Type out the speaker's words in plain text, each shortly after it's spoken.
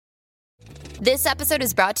This episode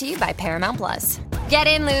is brought to you by Paramount Plus. Get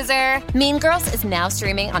in, loser! Mean Girls is now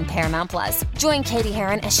streaming on Paramount Plus. Join Katie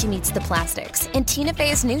Heron as she meets the plastics in Tina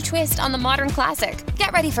Fey's new twist on the modern classic.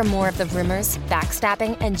 Get ready for more of the rumors,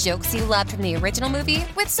 backstabbing, and jokes you loved from the original movie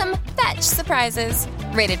with some fetch surprises.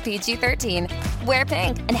 Rated PG-13. Wear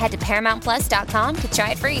pink and head to ParamountPlus.com to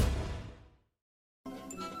try it free.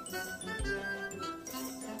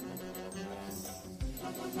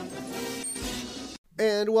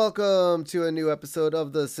 And welcome to a new episode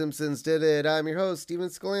of The Simpsons Did It. I'm your host, Steven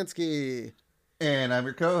Skolansky. And I'm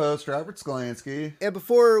your co-host, Robert Skolansky. And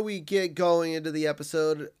before we get going into the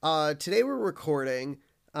episode, today we're recording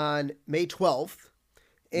on May 12th.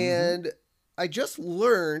 And I just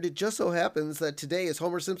learned, it just so happens that today is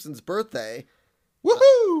Homer Simpson's birthday.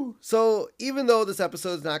 Woohoo! So even though this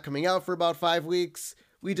episode's not coming out for about 5 weeks,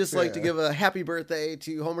 we just like to give a happy birthday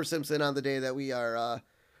to Homer Simpson on the day that we are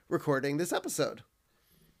recording this episode.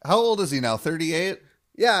 How old is he now? 38?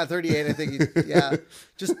 Yeah, 38. I think.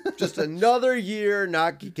 Just another year,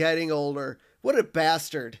 not getting older. What a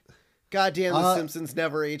bastard! Goddamn, the Simpsons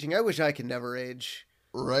never aging. I wish I could never age.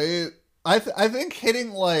 Right. I think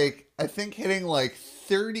hitting like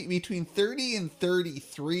 30, between 30 and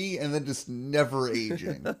 33, and then just never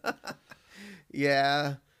aging.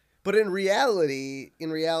 Yeah, but in reality,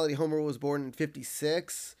 Homer was born in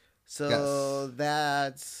 56, so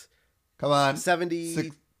that's come on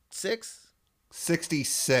 76.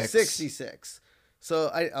 66. So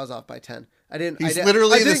I was off by 10. He's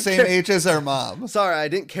literally the same age as our mom. Sorry, I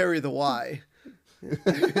didn't carry the Y.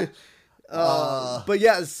 But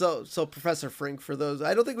yeah, so Professor Frink, for those,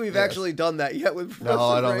 I don't think we've actually done that yet with Professor Frink. No,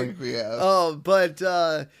 I don't think we have.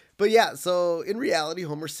 But yeah, so in reality,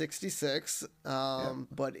 Homer's 66.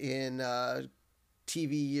 But in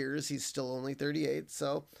TV years, he's still only 38.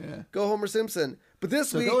 So go Homer Simpson. But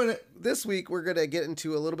this week we're gonna get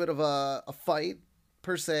into a little bit of a fight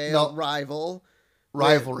per se, a rivalry,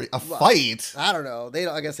 fight. I don't know.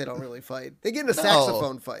 I guess they don't really fight. They get in a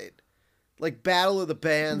saxophone fight, like Battle of the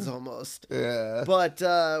Bands almost. Yeah. But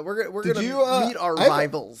we're gonna meet our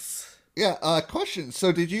rivals. Question.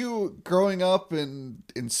 So did you, growing up in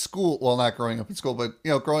school? Well, not growing up in school, but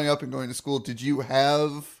growing up and going to school, did you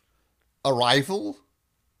have a rival?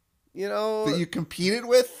 That you competed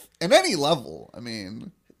with at any level? I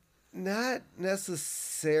mean, not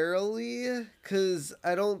necessarily, because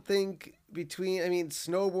I don't think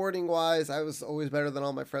snowboarding wise, I was always better than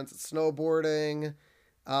all my friends at snowboarding.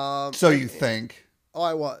 So you think? Oh,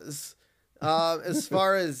 I was. As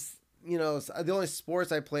far as, the only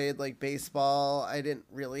sports I played, like baseball, I didn't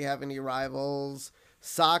really have any rivals.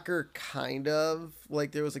 Soccer, kind of.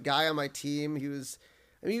 Like, there was a guy on my team,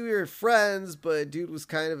 we were friends, but dude was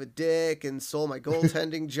kind of a dick and stole my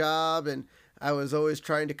goaltending job, and I was always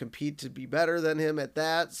trying to compete to be better than him at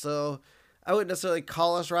that, so I wouldn't necessarily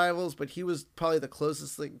call us rivals, but he was probably the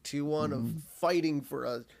closest thing to one of fighting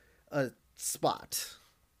for a spot.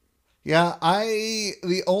 Yeah,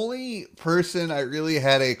 the only person I really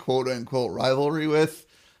had a quote-unquote rivalry with,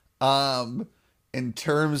 in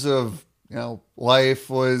terms of,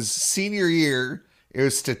 life, was senior year. It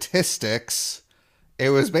was statistics. It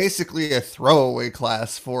was basically a throwaway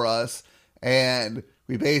class for us, and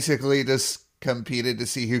we basically just competed to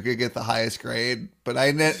see who could get the highest grade. But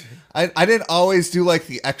I didn't always do like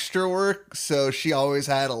the extra work, so she always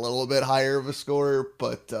had a little bit higher of a score.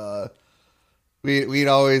 But we'd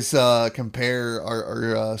always compare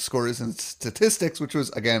our scores in statistics, which was,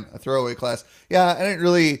 again, a throwaway class. Yeah, I didn't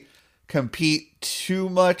really compete too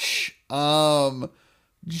much.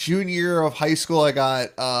 Junior year of high school, I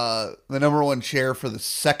got the number one chair for the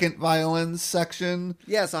second violin section.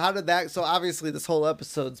 Yeah, so how did that... So obviously this whole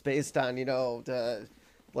episode's based on, the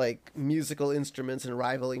musical instruments and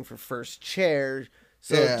rivaling for first chair.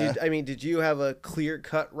 So did you have a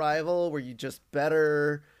clear-cut rival? Were you just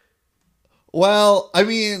better? Well, I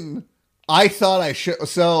thought I should.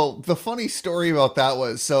 So the funny story about that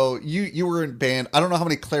was, so you were in band. I don't know how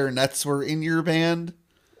many clarinets were in your band.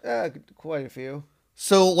 Quite a few.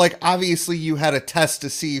 So, obviously you had a test to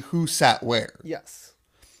see who sat where. Yes.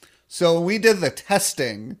 So when we did the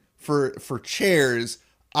testing for chairs,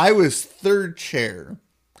 I was third chair.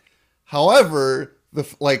 However, the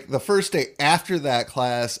first day after that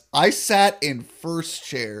class, I sat in first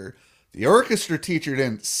chair. The orchestra teacher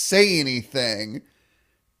didn't say anything,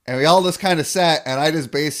 and we all just kind of sat, and I just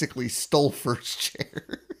basically stole first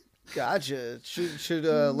chair. Gotcha. Should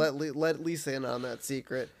let Lisa in on that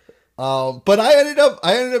secret. But I ended up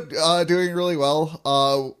doing really well.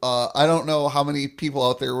 I don't know how many people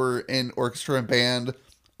out there were in orchestra and band,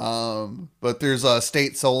 but there's a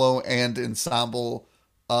state solo and ensemble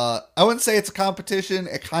I wouldn't say it's a competition.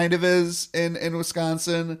 It kind of is in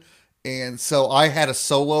Wisconsin. And so I had a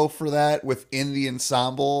solo for that within the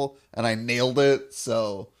ensemble, and I nailed it.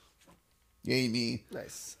 So, yay me.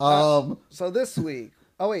 Nice. So this week,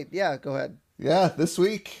 oh wait, yeah, go ahead. Yeah, this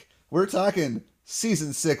week we're talking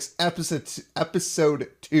season 6, episode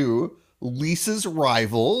 2, Lisa's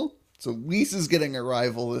Rival. So Lisa's getting a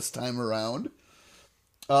rival this time around.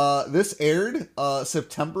 This aired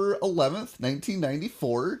September 11th,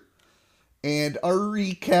 1994. And our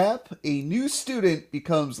recap, a new student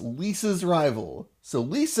becomes Lisa's rival. So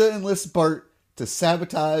Lisa enlists Bart to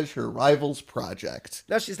sabotage her rival's project.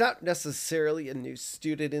 Now, she's not necessarily a new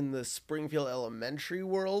student in the Springfield Elementary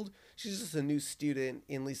world. She's just a new student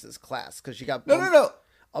in Lisa's class because she got bumped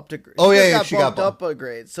up to grade. She got bumped up a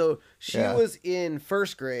grade. So she was in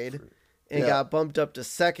first grade and got bumped up to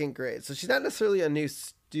second grade. So she's not necessarily a new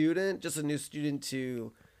student, just a new student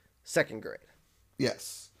to second grade.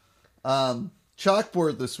 Yes.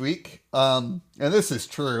 Chalkboard this week. And this is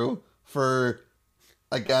true for,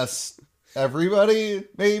 I guess, everybody,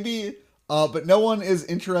 maybe. But no one is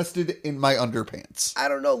interested in my underpants. I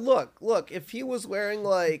don't know. Look, if he was wearing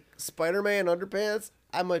like Spider-Man underpants,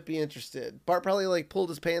 I might be interested. Bart probably like pulled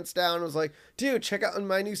his pants down and was like, dude, check out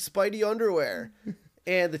my new Spidey underwear.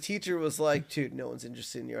 And the teacher was like, dude, no one's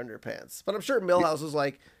interested in your underpants. But I'm sure Milhouse was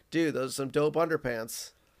like, dude, those are some dope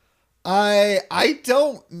underpants. I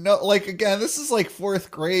don't know. Like, again, this is like 4th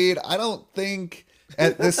grade. I don't think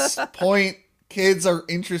at this point kids are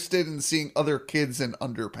interested in seeing other kids in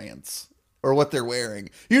underpants or what they're wearing.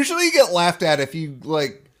 Usually you get laughed at if you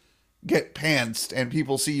like get pantsed and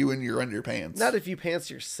people see you in your underpants. Not if you pants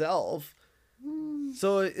yourself.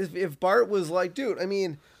 So if Bart was like, dude, I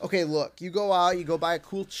mean, okay, look, you go out, you go buy a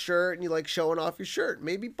cool shirt and you like showing off your shirt.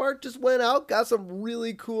 Maybe Bart just went out, got some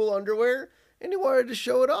really cool underwear and he wanted to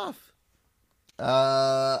show it off.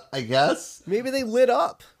 I guess. Maybe they lit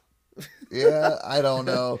up. Yeah, I don't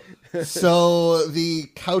know. So the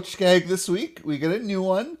couch gag this week, we get a new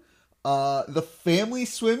one. The family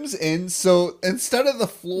swims in. So instead of the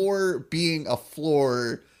floor being a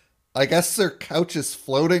floor, I guess their couch is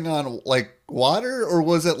floating on like water, or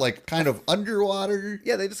was it like kind of underwater?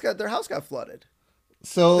 Yeah, their house got flooded.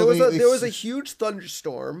 So there was a huge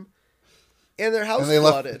thunderstorm and their house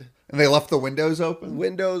flooded. And they left the windows open?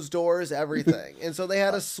 Windows, doors, everything. And so they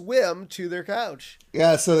had to swim to their couch.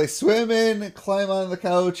 Yeah, so they swim in, climb on the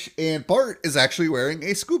couch, and Bart is actually wearing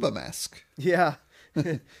a scuba mask. Yeah.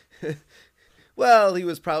 Well, he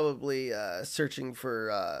was probably searching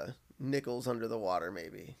for nickels under the water,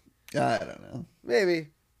 maybe. I don't know. Maybe.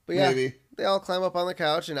 But yeah, they all climb up on the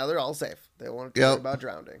couch, and now they're all safe. They don't want to worry about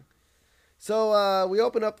drowning. So we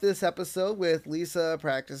open up this episode with Lisa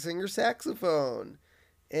practicing her saxophone.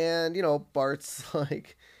 And, you know, Bart's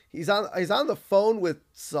like, he's on the phone with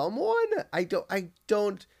someone. I don't,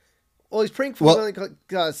 well, he's prank phoning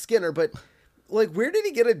Skinner, but like, where did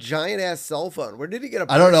he get a giant ass cell phone? Where did he get a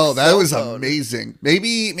I don't know. That was phone? Amazing.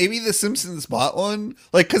 Maybe the Simpsons bought one.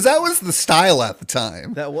 Like, cause that was the style at the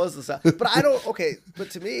time. That was the style. But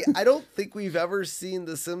but to me, I don't think we've ever seen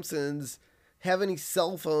the Simpsons have any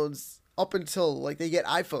cell phones up until like they get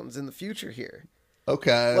iPhones in the future here.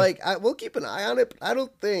 Okay. Like, we'll keep an eye on it, but I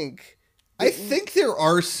don't think... I think there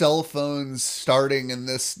are cell phones starting in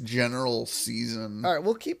this general season. All right,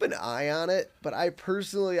 we'll keep an eye on it, but I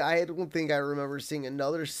don't think I remember seeing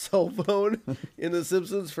another cell phone in The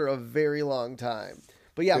Simpsons for a very long time.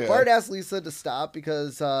 But yeah, Bart asks Lisa to stop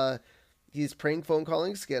because he's prank phone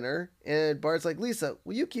calling Skinner, and Bart's like, Lisa,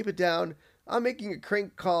 will you keep it down? I'm making a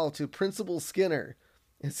crank call to Principal Skinner.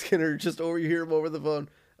 And Skinner just overhear him over the phone.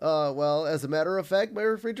 Well, as a matter of fact, my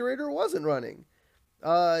refrigerator wasn't running.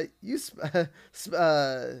 You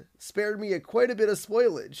spared me quite a bit of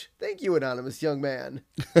spoilage. Thank you, anonymous young man.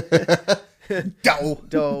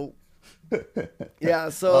 Doe. Yeah,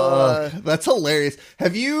 so that's hilarious.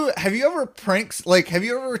 Have you ever have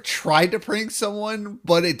you ever tried to prank someone,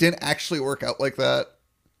 but it didn't actually work out like that?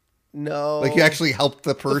 No. Like you actually helped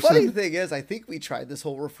the person? The funny thing is, I think we tried this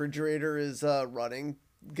whole refrigerator is running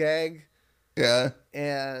gag. Yeah.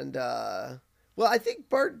 And, well, I think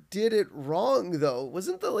Bart did it wrong, though.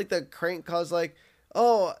 Wasn't the crank cause like,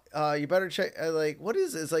 oh, you better check, like, what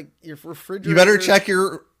is it? It's like your refrigerator. You better check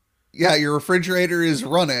your refrigerator is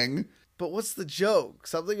running. But what's the joke?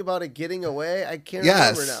 Something about it getting away? I can't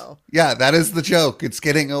remember now. Yeah, that is the joke. It's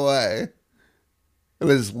getting away. It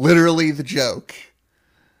was literally the joke.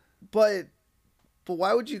 But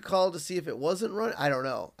why would you call to see if it wasn't running? I don't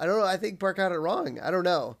know. I think Bart got it wrong. I don't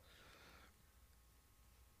know.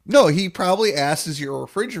 No, he probably asked, is your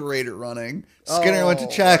refrigerator running? Skinner went to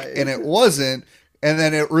check, and it wasn't. And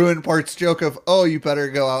then it ruined Bart's joke of, oh, you better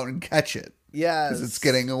go out and catch it. Yes. Because it's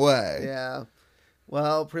getting away. Yeah.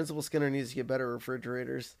 Well, Principal Skinner needs to get better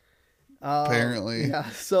refrigerators. Apparently. Yeah.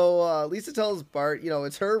 So Lisa tells Bart,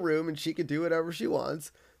 it's her room and she can do whatever she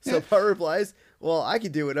wants. So Bart replies, well, I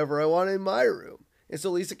can do whatever I want in my room. And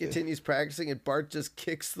so Lisa continues practicing and Bart just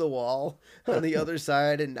kicks the wall on the other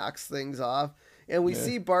side and knocks things off. And we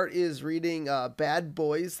see Bart is reading Bad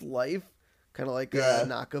Boys Life, kind of like a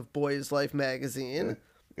knock of Boys Life magazine.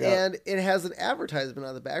 Yeah. And it has an advertisement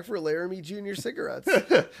on the back for Laramie Jr. cigarettes.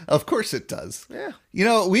 Of course it does. Yeah.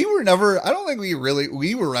 We were never, I don't think we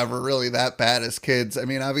were ever really that bad as kids. I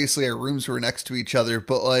mean, obviously our rooms were next to each other,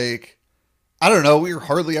 but like, I don't know, we were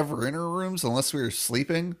hardly ever in our rooms unless we were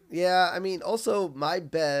sleeping. Yeah. I mean, also my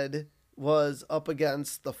bed was up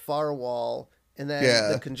against the far wall and then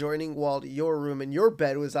the conjoining wall to your room, and your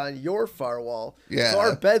bed was on your far wall. Yeah. So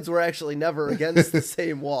our beds were actually never against the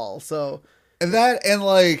same wall. So... And I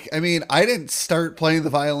mean, I didn't start playing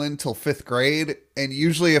the violin till 5th grade, and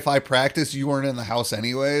usually if I practiced, you weren't in the house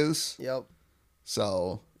anyways. Yep.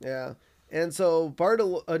 So. Yeah. And so Bart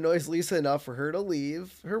annoys Lisa enough for her to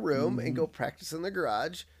leave her room and go practice in the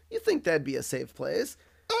garage. You think that'd be a safe place.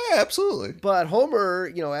 Oh, yeah, absolutely. But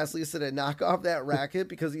Homer, asks Lisa to knock off that racket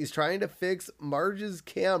because he's trying to fix Marge's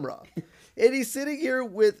camera. And he's sitting here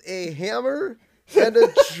with a hammer and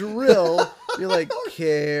a drill. You're like,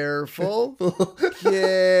 careful. And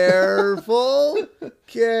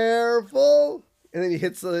then he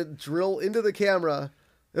hits the drill into the camera.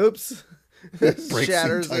 Oops.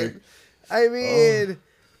 Shatters it. I mean,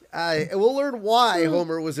 we'll learn why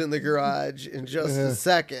Homer was in the garage in just a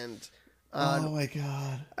second. Oh my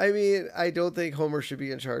God. I mean, I don't think Homer should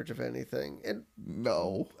be in charge of anything. And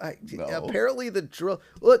no. Apparently the drill,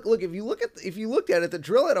 look, if you looked at it, the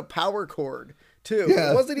drill had a power cord too.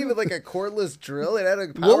 Yeah. It wasn't even like a cordless drill. It had a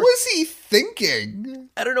power. What was he thinking?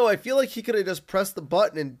 I don't know. I feel like he could have just pressed the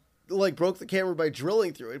button and like broke the camera by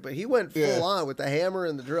drilling through it, but he went full on with the hammer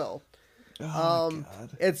and the drill. Oh my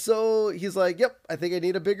God. And so he's like, yep, I think I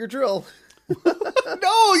need a bigger drill.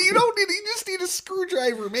 No, you don't need, you just need a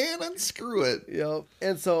screwdriver, man. Unscrew it. Yep.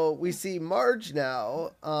 And so we see Marge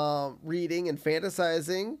now reading and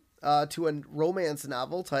fantasizing to a romance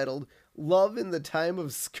novel titled Love in the Time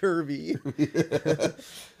of Scurvy,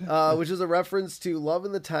 which is a reference to Love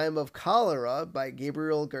in the Time of Cholera by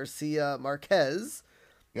Gabriel Garcia Marquez.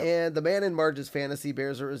 Yep. And the man in Marge's fantasy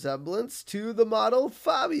bears a resemblance to the model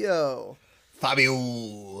Fabio.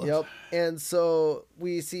 Yep. And so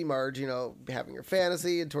we see Marge, having her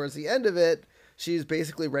fantasy, and towards the end of it, she's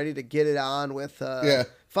basically ready to get it on with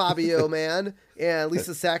Fabio, man. And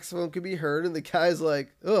Lisa's saxophone can be heard, and the guy's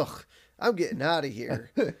like, ugh, I'm getting out of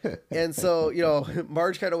here. And so,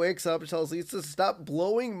 Marge kind of wakes up and tells Lisa to stop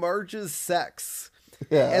blowing Marge's sex.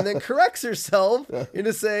 Yeah. And then corrects herself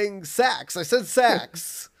into saying sax. I said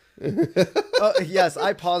sax. Yes,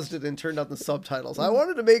 I paused it and turned on the subtitles. I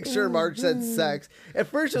wanted to make sure Marge said sex. At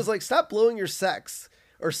first, it was like, stop blowing your sex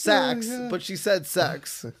or sax, but she said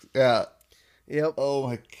sex. Yeah. Yep. Oh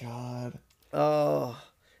my God. Oh,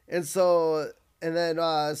 and so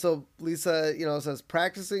Lisa, says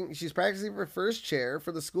she's practicing for first chair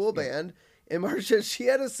for the school band. And Marge says she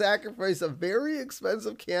had to sacrifice a very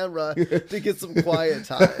expensive camera to get some quiet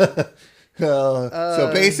time.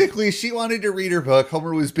 So basically, she wanted to read her book.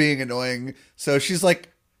 Homer was being annoying. So she's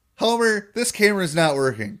like, Homer, this camera's not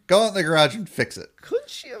working. Go out in the garage and fix it. Couldn't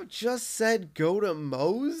she have just said go to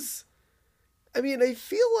Moe's? I mean, I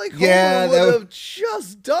feel like Homer would have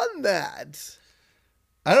just done that.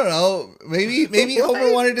 I don't know. Maybe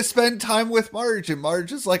Homer wanted to spend time with Marge, and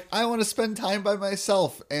Marge is like, I want to spend time by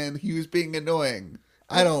myself, and he was being annoying.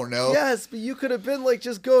 I don't know. Yes, but you could have been like,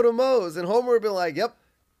 just go to Moe's, and Homer would have been like, yep.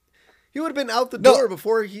 He would have been out the door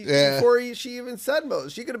before she even said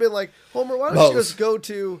Moe's. She could have been like, Homer, why don't you just go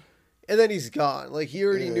to, and then he's gone. Like he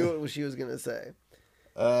already knew what she was gonna say.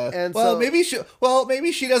 Maybe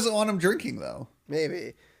she doesn't want him drinking though.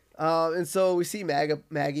 Maybe. And so we see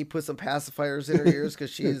Maggie put some pacifiers in her ears because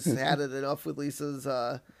she's had it enough with Lisa's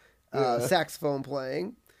saxophone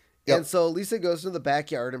playing. Yep. And so Lisa goes to the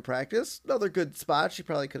backyard and practice. Another good spot. She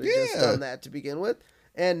probably could have just done that to begin with.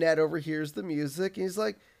 And Ned overhears the music and he's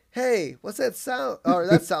like, hey, what's that sound? Or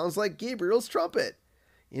that sounds like Gabriel's trumpet.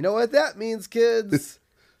 You know what that means, kids?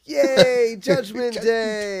 Yay, Judgment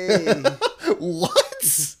Day.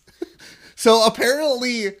 What? So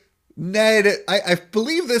apparently Ned, I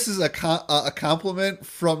believe this is a compliment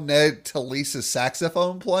from Ned to Lisa's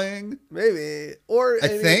saxophone playing. Maybe. Or I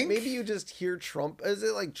think maybe you just hear Is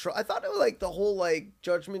it like, I thought it was like the whole like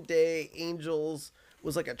Judgment Day Angels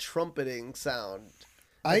was like a trumpeting sound.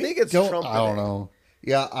 I think it's trumpeting. I don't know.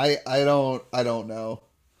 Yeah, I don't know.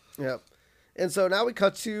 Yep. And so now we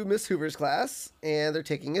cut to Miss Hoover's class, and they're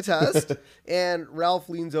taking a test. And Ralph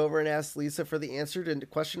leans over and asks Lisa for the answer to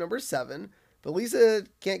question number 7. But Lisa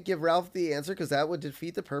can't give Ralph the answer because that would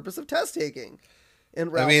defeat the purpose of test taking.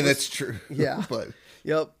 And Ralph that's true. Yeah. But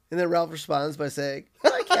yep. And then Ralph responds by saying,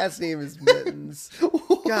 "My cat's name is Mittens."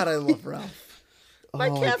 God, I love Ralph. My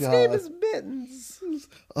cat's name is Mittens.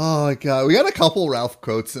 Oh my god, we got a couple Ralph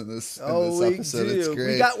quotes in this episode. We do. It's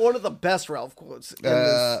great. We got one of the best Ralph quotes in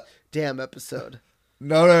this damn episode.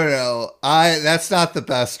 No. That's not the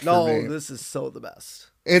best for me. No, this is so the best.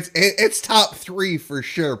 It's top 3 for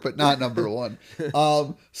sure, but not number 1.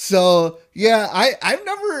 So yeah, I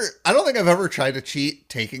don't think I've ever tried to cheat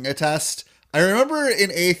taking a test. I remember in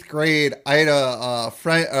 8th grade, I had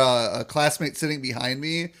a classmate sitting behind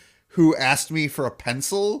me who asked me for a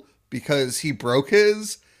pencil because he broke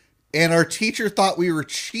his, and our teacher thought we were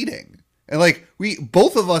cheating. And like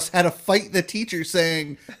both of us had to fight the teacher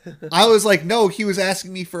saying, I was like, no, he was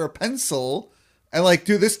asking me for a pencil. And like,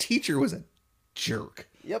 dude, this teacher was a jerk.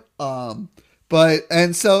 Yep.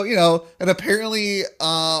 And so, and apparently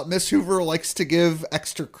Miss Hoover likes to give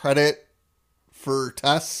extra credit for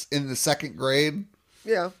tests in the 2nd grade.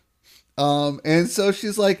 Yeah. And so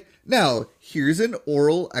she's like, now here's an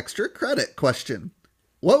oral extra credit question.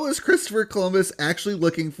 What was Christopher Columbus actually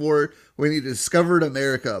looking for when he discovered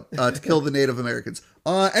America to kill the Native Americans?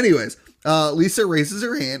 Anyways, Lisa raises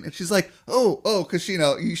her hand and she's like, oh, because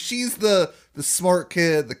she's the smart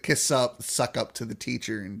kid, the kiss up, the suck up to the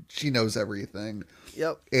teacher, and she knows everything.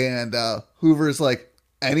 Yep. And Hoover's like,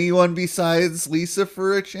 anyone besides Lisa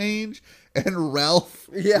for a change? And Ralph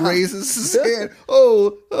raises his hand.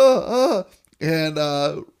 And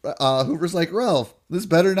Hoover's like, Ralph, this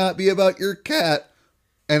better not be about your cat.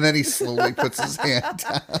 And then he slowly puts his hand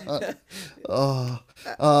down.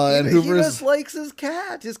 And Hoover's, he just likes his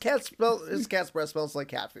cat. His cat's breath smells like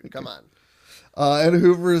cat food. Come on. And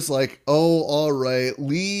Hoover's like, oh, all right,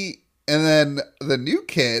 Lee. And then the new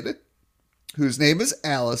kid, whose name is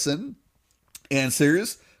Allison,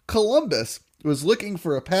 answers, Columbus was looking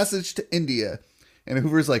for a passage to India. And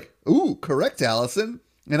Hoover's like, ooh, correct, Allison.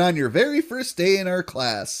 And on your very first day in our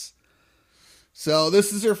class. So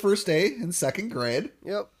this is her first day in 2nd grade.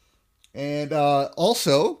 Yep. And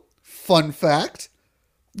also, fun fact,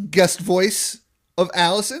 guest voice of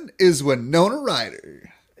Allison is Winona Ryder.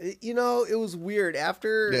 It was weird.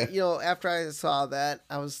 After I saw that,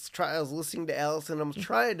 I was listening to Allison. I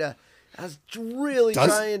was really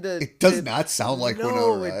trying to. It does not sound like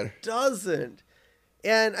Winona Ryder. It doesn't.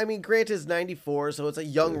 And I mean, granted, it's 94, so it's a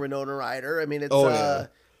young Winona Ryder. I mean, it's. Was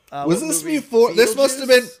this before? This must have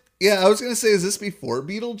been. Yeah, I was going to say, is this before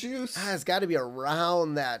Beetlejuice? It's got to be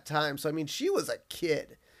around that time. So, I mean, she was a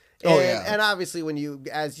kid. And obviously,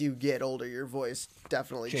 as you get older, your voice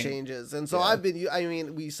definitely changes. And so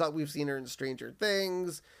we've seen her in Stranger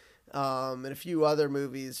Things, and a few other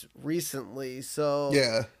movies recently. So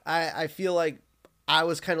yeah, I feel like I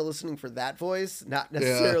was kind of listening for that voice, not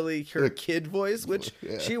necessarily her kid voice, which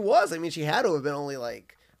she was. I mean, she had to have been only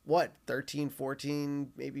like, 13,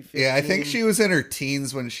 14, maybe 15. Yeah, I think she was in her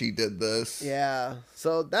teens when she did this. Yeah.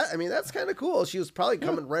 So that's kind of cool. She was probably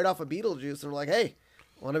coming right off of Beetlejuice and like, hey,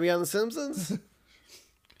 want to be on The Simpsons?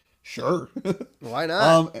 Sure. Why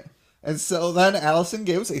not? And so then Allison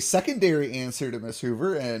gives a secondary answer to Miss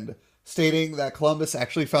Hoover and stating that Columbus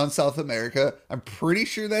actually found South America. I'm pretty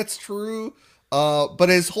sure that's true. But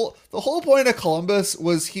the whole point of Columbus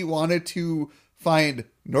was he wanted to find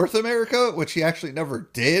North America, which he actually never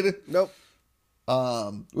did. Nope.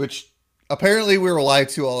 Which apparently we were lied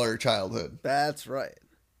to all our childhood. That's right.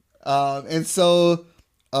 And so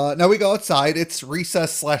now we go outside. It's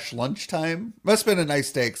recess / lunchtime. Must have been a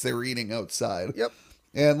nice day because they were eating outside. Yep.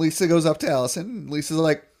 And Lisa goes up to Allison. Lisa's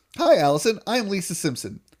like, hi, Allison. I'm Lisa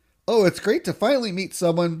Simpson. Oh, it's great to finally meet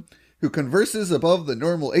someone who converses above the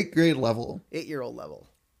normal 8th grade level. 8-year-old level.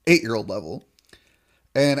 8-year-old level.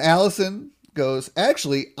 And Allison goes,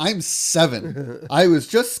 actually, I'm 7. I was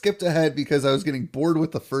just skipped ahead because I was getting bored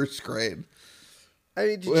with the 1st grade. I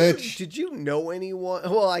mean, did you know anyone?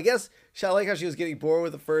 Well, I guess I like how she was getting bored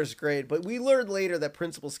with the 1st grade, but we learned later that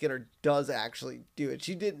Principal Skinner does actually do it.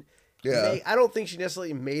 She didn't. Yeah. I don't think she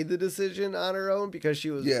necessarily made the decision on her own because she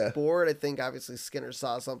was bored. I think obviously Skinner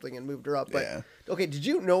saw something and moved her up. But okay, did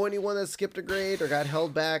you know anyone that skipped a grade or got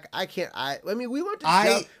held back? I mean, we went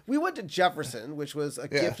to Jefferson, which was a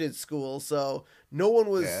gifted school, so no one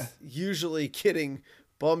was usually getting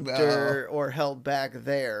bumped or held back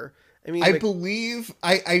there. I mean, I believe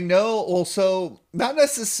I know also not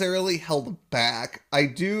necessarily held back. I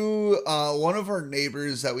do. One of our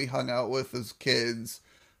neighbors that we hung out with as kids,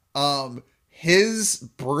 his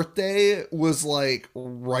birthday was like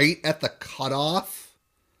right at the cutoff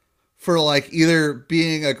for like either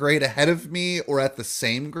being a grade ahead of me or at the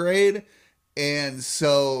same grade. And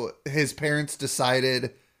so his parents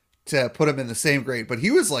decided to put him in the same grade, but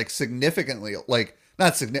he was like significantly, like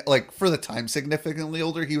not significant, like for the time significantly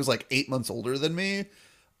older. He was like 8 months older than me.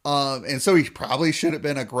 And so he probably should have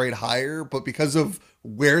been a grade higher, but because of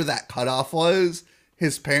where that cutoff was,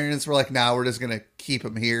 his parents were like, nah, we're just going to keep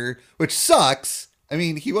him here, which sucks. I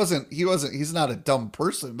mean, he's not a dumb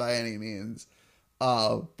person by any means.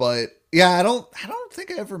 But yeah, I don't think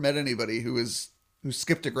I ever met anybody who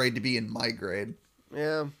skipped a grade to be in my grade.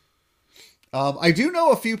 Yeah. I do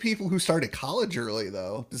know a few people who started college early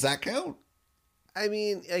though. Does that count? I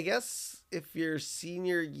mean, I guess if your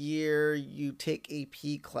senior year you take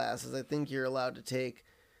AP classes, I think you're allowed to take,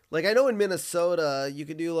 like, I know in Minnesota you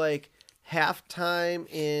could do like half-time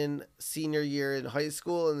in senior year in high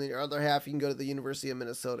school, and then your other half you can go to the University of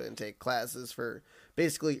Minnesota and take classes for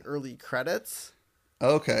basically early credits.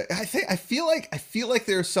 Okay. I feel like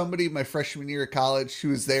there's somebody my freshman year of college who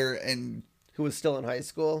was there and who was still in high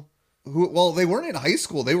school. Well, they weren't in high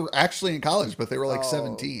school. They were actually in college, but they were like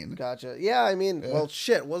 17. Gotcha. Yeah, I mean, well,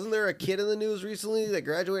 shit. Wasn't there a kid in the news recently that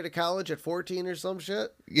graduated college at 14 or some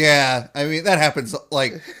shit? Yeah, I mean, that happens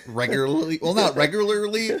like regularly. Well, not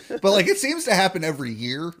regularly, but like it seems to happen every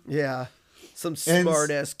year. Yeah. Some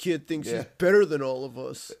smart-ass kid thinks he's better than all of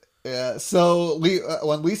us. Yeah, so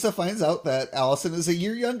when Lisa finds out that Allison is a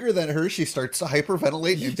year younger than her, she starts to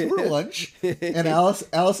hyperventilate into her lunch. And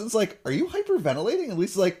Allison's like, "Are you hyperventilating?" And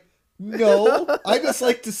Lisa's like, "No, I just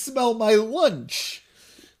like to smell my lunch."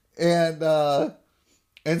 And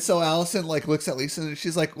so Allison like looks at Lisa and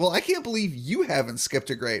she's like, "Well, I can't believe you haven't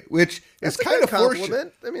skipped a grade," which is kind of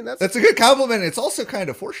compliment. I mean, that's a good compliment. It's also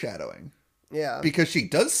kind of foreshadowing. Yeah, because she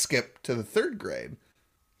does skip to the third grade.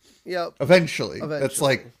 Yep. Eventually. That's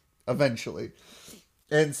like eventually.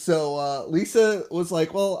 And so Lisa was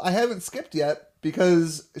like, "Well, I haven't skipped yet,"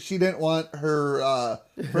 because she didn't want her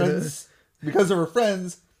friends because of her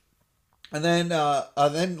friends. And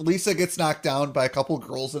then Lisa gets knocked down by a couple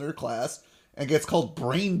girls in her class and gets called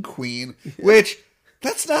Brain Queen, which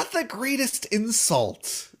that's not the greatest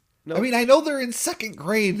insult. Nope. I mean, I know they're in second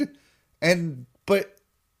grade, but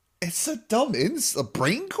it's a dumb insult. A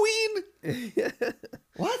Brain Queen?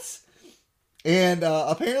 What? And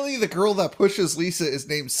apparently the girl that pushes Lisa is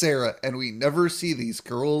named Sarah, and we never see these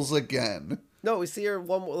girls again. No, we see her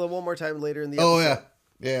one more time later in the episode. Oh, yeah.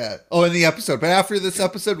 Yeah. Oh, in the episode. But after this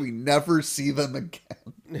episode, we never see them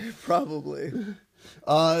again. Probably.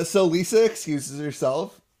 So Lisa excuses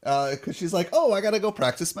herself because she's like, "Oh, I got to go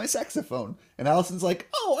practice my saxophone." And Allison's like,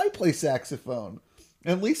 "Oh, I play saxophone."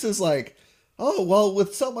 And Lisa's like, "Oh, well,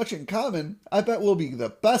 with so much in common, I bet we'll be the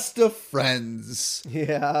best of friends."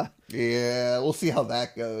 Yeah. Yeah, we'll see how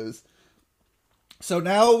that goes. So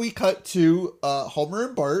now we cut to Homer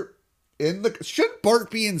and Bart. Should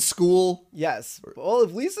Bart be in school? Yes. Well,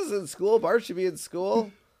 if Lisa's in school, Bart should be in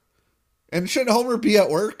school. And shouldn't Homer be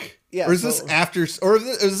at work? Yeah. Or is this after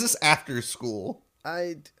school?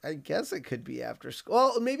 I guess it could be after school.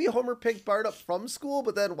 Well, maybe Homer picked Bart up from school,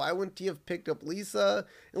 but then why wouldn't he have picked up Lisa?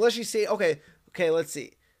 Unless you say, okay, let's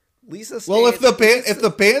see. Lisa. Well, if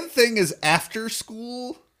the band thing is after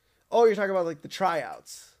school. Oh, you're talking about like the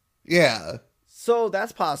tryouts. Yeah. So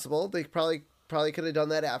that's possible. They probably could have done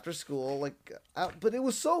that after school, but it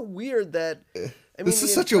was so weird that this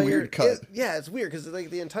is such a weird cut. It's weird because like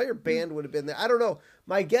the entire band would have been there. I don't know.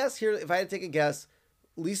 My guess here, if I had to take a guess,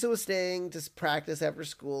 Lisa was staying to practice after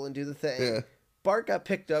school and do the thing. Yeah. Bart got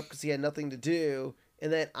picked up because he had nothing to do,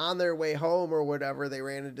 and then on their way home or whatever, they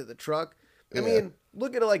ran into the truck. I mean,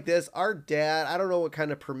 look at it like this: our dad. I don't know what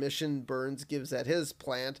kind of permission Burns gives at his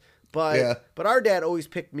plant. But our dad always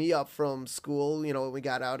picked me up from school, when we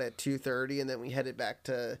got out at 2:30, and then we headed back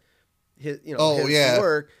to his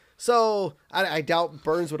work. So I doubt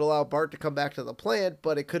Burns would allow Bart to come back to the plant,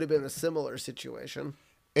 but it could have been a similar situation.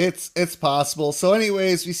 It's possible. So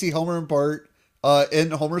anyways, we see Homer and Bart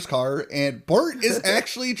in Homer's car, and Bart is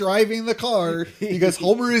actually driving the car because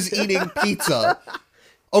Homer is eating pizza.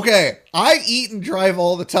 Okay, I eat and drive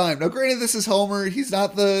all the time. Now, granted, this is Homer. He's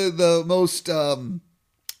not the most...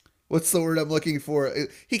 what's the word I'm looking for?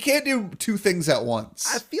 He can't do two things at once.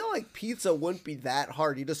 I feel like pizza wouldn't be that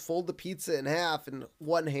hard. You just fold the pizza in half and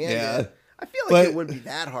one-handed. Yeah. I feel like it wouldn't be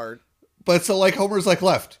that hard. But so like Homer's like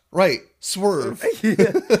left, right, swerve.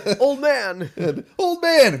 Old man. Old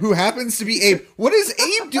man who happens to be Abe. What is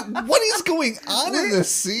Abe do? What is going on in this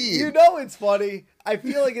scene? It's funny. I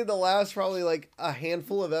feel like in the last probably like a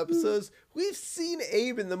handful of episodes, we've seen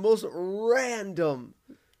Abe in the most random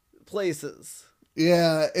places.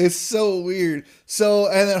 Yeah, it's so weird. So,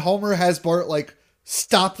 and then Homer has Bart like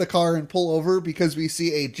stop the car and pull over because we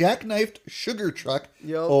see a jackknifed sugar truck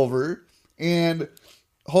over, and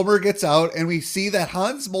Homer gets out and we see that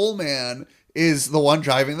Hans Moleman is the one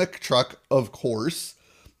driving the truck, of course.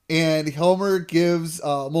 And Homer gives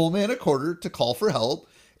Moleman a quarter to call for help.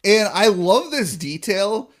 And I love this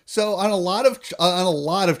detail. So on a lot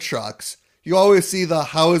of trucks, you always see the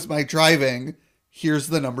 "how is my driving? Here's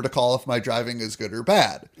the number to call if my driving is good or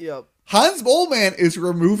bad." Yep. Hans Moleman is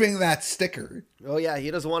removing that sticker. Oh yeah,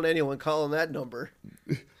 he doesn't want anyone calling that number.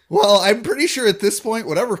 Well, I'm pretty sure at this point,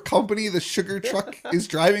 whatever company the sugar truck is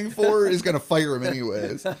driving for is going to fire him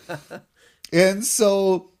anyways. And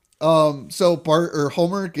so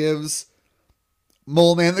Homer gives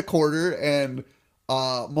Moleman the quarter, and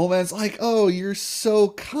Moleman's like, "Oh, you're so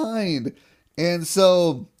kind." And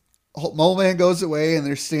so Moleman goes away, and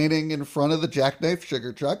they're standing in front of the jackknife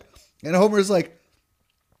sugar truck, and Homer's like,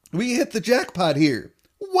 "We hit the jackpot here.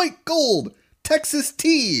 White gold, Texas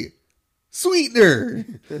tea, sweetener."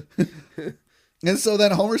 And so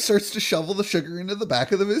then Homer starts to shovel the sugar into the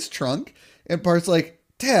back of his trunk, and Bart's like,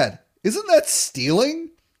 "Dad, isn't that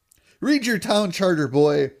stealing? Read your town charter,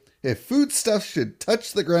 boy. If foodstuffs should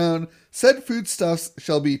touch the ground, said foodstuffs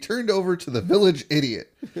shall be turned over to the village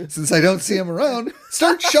idiot. Since I don't see him around,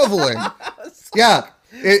 start shoveling." Yeah.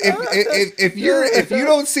 If you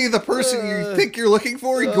don't see the person you think you're looking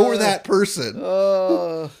for, you're that person.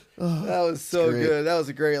 Oh, that was so good. That was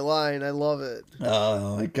a great line. I love it.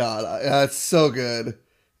 Oh my God. That's so good.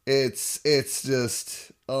 It's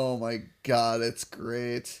just, oh my God, it's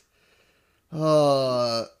great.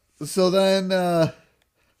 So then,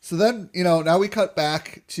 now we cut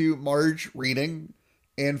back to Marge reading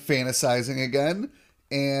and fantasizing again,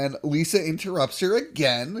 and Lisa interrupts her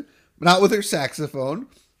again, not with her saxophone,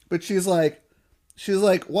 but she's like,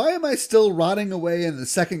 "Why am I still rotting away in the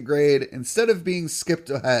second grade instead of being skipped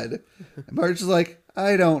ahead?" And Marge is like,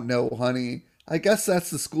 "I don't know, honey. I guess that's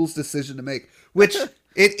the school's decision to make." Which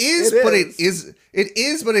it is, but it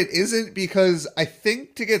isn't, because I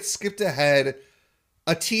think to get skipped ahead,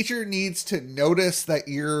 a teacher needs to notice that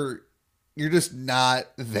you're just not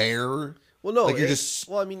there. Well, no, like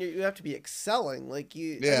you have to be excelling, like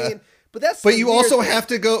you. Yeah. I mean, but you also have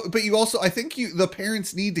to go. But you also, I think the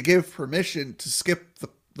parents need to give permission to skip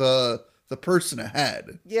the person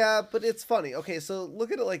ahead. Yeah, but it's funny. Okay, so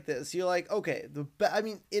look at it like this. You're like, okay,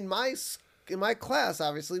 in my class,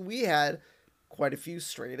 obviously, we had quite a few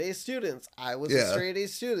straight A students. I was a straight A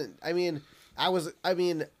student.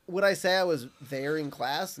 Would I say I was there in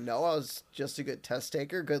class? No, I was just a good test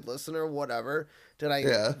taker, good listener, whatever. Did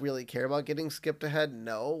I really care about getting skipped ahead?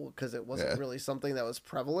 No, because it wasn't really something that was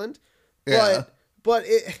prevalent. Yeah. But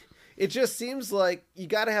it just seems like you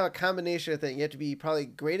got to have a combination of things. You have to be probably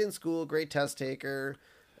great in school, great test taker,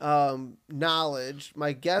 knowledge.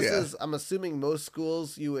 My guess is, I'm assuming most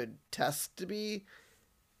schools you would test to be.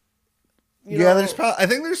 I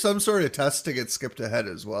think there's some sort of test to get skipped ahead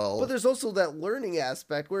as well. But there's also that learning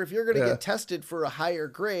aspect where if you're going to get tested for a higher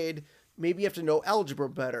grade, maybe you have to know algebra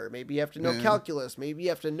better. Maybe you have to know calculus. Maybe you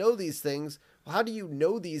have to know these things. Well, how do you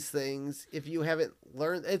know these things if you haven't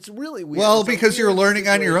learned? It's really weird. Well, because you're learning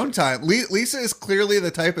on your own time. Lisa is clearly the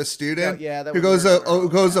type of student who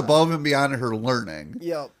goes above and beyond her learning.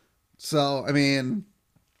 Yep. So, I mean,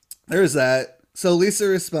 there's that. So Lisa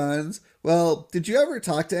responds, "Well, did you ever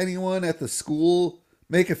talk to anyone at the school?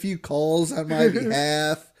 Make a few calls on my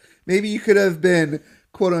behalf? Maybe you could have been,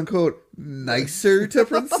 quote unquote, nicer to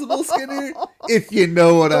Principal Skinner, if you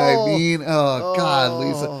know what I mean." Oh, God,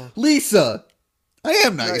 Lisa. Lisa, I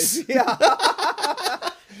am nice. Yeah.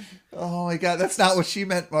 Oh, my God. That's not what she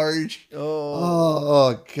meant, Marge.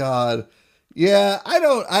 Oh, God. Yeah,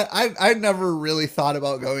 I never really thought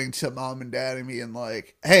about going to mom and dad and being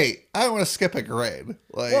like, "Hey, I want to skip a grade."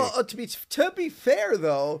 Like, well, to be fair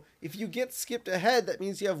though, if you get skipped ahead, that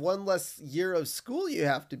means you have one less year of school you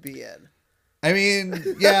have to be in. I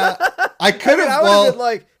mean, yeah, I could have. I would have been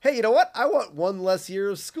like, "Hey, you know what? I want one less year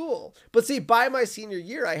of school." But see, by my senior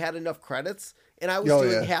year, I had enough credits, and I was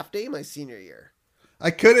doing half day my senior year. I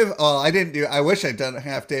could have. I wish I'd done a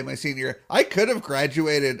half day my senior year. I could have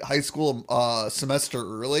graduated high school semester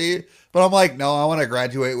early, but I'm like, no, I want to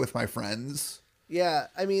graduate with my friends. Yeah,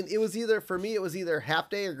 I mean, it was either half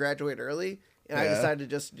day or graduate early, and I decided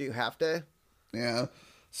just to do half day. Yeah.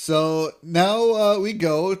 So now we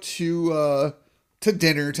go to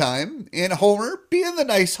dinner time, and Homer, being the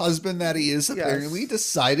nice husband that he is, apparently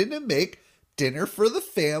decided to make dinner for the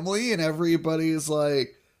family, and everybody's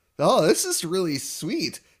like, "Oh, this is really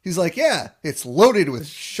sweet." He's like, "Yeah, it's loaded with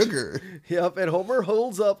sugar." Yep, and Homer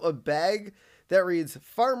holds up a bag that reads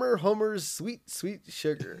Farmer Homer's Sweet, Sweet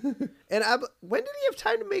Sugar. And when did he have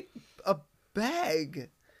time to make a bag?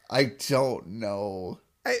 I don't know.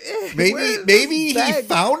 Maybe he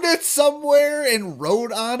found it somewhere and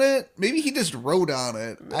wrote on it. Maybe he just wrote on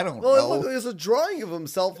it. I don't know. Well, there's a drawing of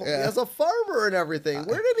himself as a farmer and everything.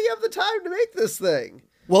 Where did he have the time to make this thing?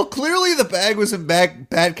 Well, clearly the bag was in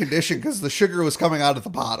bad condition because the sugar was coming out at the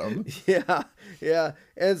bottom. Yeah.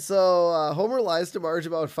 And so Homer lies to Marge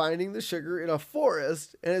about finding the sugar in a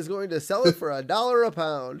forest and is going to sell it for $1 a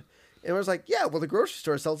pound. And Marge's like, yeah, well, the grocery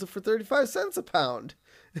store sells it for 35 cents a pound.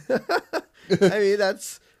 I mean,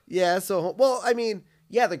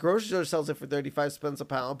 the grocery store sells it for 35 cents a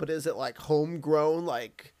pound, but is it like homegrown,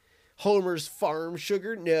 like Homer's farm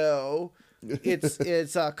sugar? No,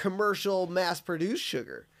 it's commercial mass-produced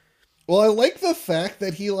sugar. Well, I like the fact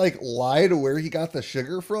that he like lied where he got the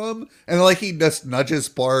sugar from, and like he just nudges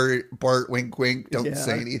Bart, wink, wink, don't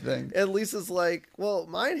say anything. And Lisa's like, well,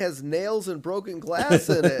 mine has nails and broken glass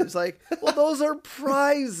in it. It's like, well, those are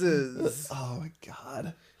prizes. Oh my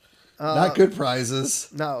God. Not good prizes.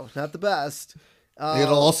 No, not the best.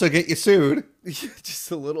 It'll also get you sued. Just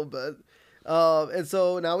a little bit. And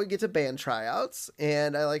so now we get to band tryouts,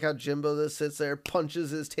 and I like how Jimbo just sits there, punches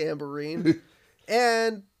his tambourine,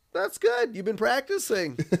 and that's good. You've been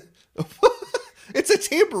practicing. It's a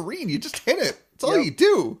tambourine. You just hit it. That's all you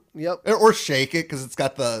do. Yep. Or shake it because it's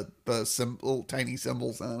got the tiny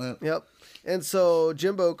cymbals on it. Yep. And so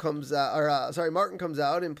Jimbo comes out, Martin comes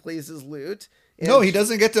out and plays his lute. No, he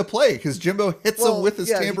doesn't get to play because Jimbo hits him with his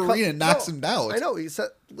tambourine and knocks him down. I know. He said,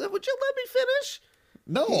 would you let me finish?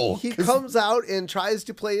 No. He comes out and tries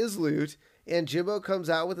to play his lute, and Jimbo comes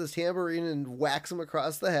out with his tambourine and whacks him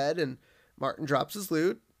across the head, and Martin drops his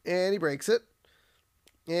lute, and he breaks it.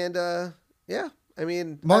 And,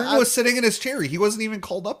 Martin was sitting in his chair. He wasn't even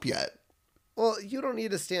called up yet. Well, you don't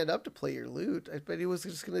need to stand up to play your lute. I bet he was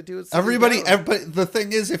just going to do it. But the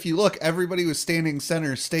thing is, if you look, everybody was standing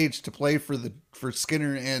center stage to play for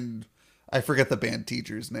Skinner and I forget the band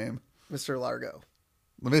teacher's name. Mr. Largo.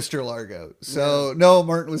 Mr. Largo. So no,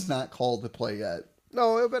 Martin was not called to play yet.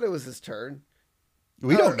 No, I bet it was his turn.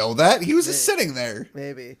 We don't know that. He was just sitting there.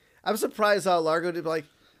 Maybe. I'm surprised how Largo did like,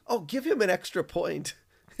 oh, give him an extra point.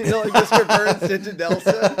 Like Mr. Burns did to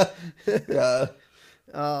Nelson. Yeah.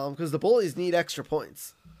 Because the bullies need extra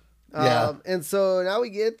points. And so now we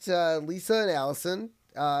get Lisa and Allison,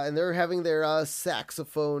 and they're having their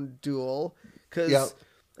saxophone duel. Because,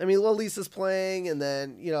 Lisa's playing, and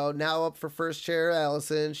then, now up for first chair,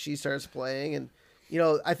 Allison, she starts playing. And,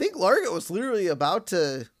 I think Largo was literally about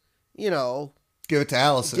to, give it to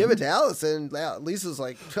Allison. Lisa's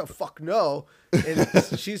like, oh, fuck no. And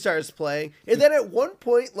she starts playing. And then at one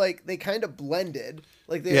point, like, they kind of blended.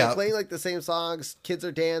 Like, they were playing, like, the same songs. Kids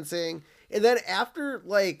are dancing. And then after,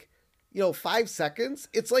 5 seconds,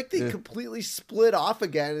 it's like they completely split off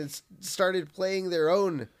again and started playing their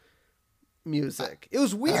own music. It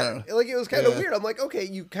was weird. It was kind of weird. I'm like, okay,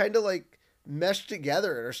 you kind of, meshed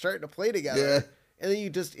together and are starting to play together. Yeah. And then you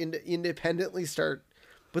just independently start.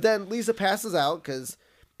 But then Lisa passes out because...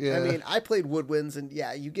 Yeah. I played woodwinds, and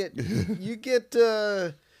you get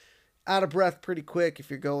out of breath pretty quick if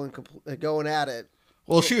you're going at it.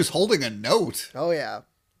 Well, she was holding a note. Oh yeah.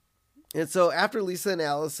 And so after Lisa and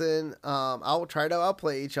Allison, I'll try to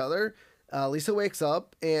outplay each other. Lisa wakes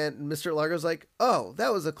up, and Mr. Largo's like, "Oh,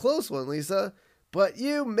 that was a close one, Lisa, but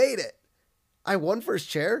you made it. I won first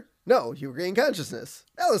chair. No, you regained consciousness.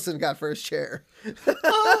 Allison got first chair."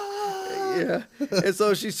 Yeah. And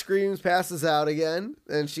so she screams, passes out again,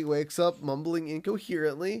 and she wakes up mumbling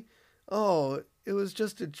incoherently. "Oh, it was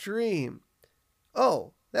just a dream.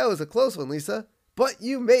 Oh, that was a close one, Lisa. But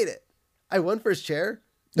you made it. I won first chair.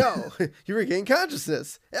 No, you regained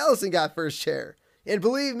consciousness. Allison got first chair. And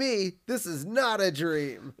believe me, this is not a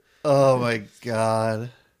dream." Oh my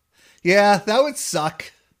God. Yeah, that would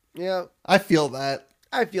suck. Yeah. I feel that.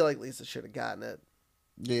 I feel like Lisa should have gotten it.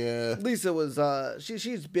 Yeah. Lisa was,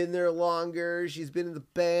 she's been there longer. She's been in the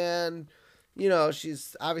band.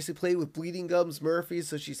 She's obviously played with Bleeding Gums Murphy,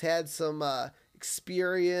 so she's had some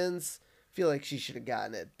experience. I feel like she should have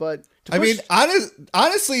gotten it. But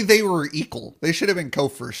honestly, they were equal. They should have been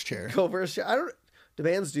co-first chair. Co-first chair. Do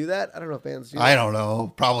bands do that? I don't know if bands do that. I don't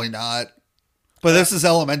know. Probably not. But this is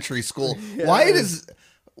elementary school. Yeah. Why does...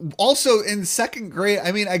 Also, in second grade,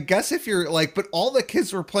 I guess if you're but all the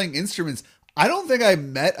kids were playing instruments. I don't think I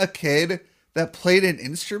met a kid that played an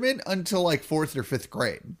instrument until 4th or 5th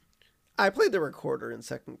grade. I played the recorder in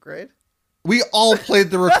 2nd grade. We all played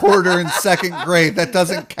the recorder in 2nd grade. That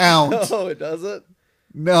doesn't count. No, it doesn't?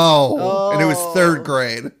 No. Oh. And it was 3rd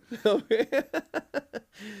grade.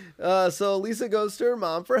 So Lisa goes to her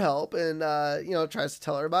mom for help and, tries to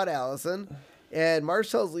tell her about Allison. And Marge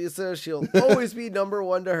tells Lisa she'll always be number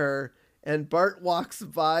one to her. And Bart walks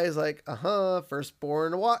by, is like,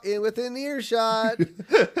 firstborn within earshot.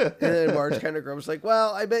 And then Marge kind of grumbles, like,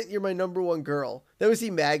 well, I bet you're my number one girl. Then we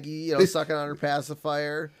see Maggie, sucking on her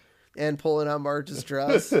pacifier and pulling on Marge's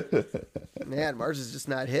dress. Man, Marge is just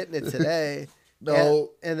not hitting it today.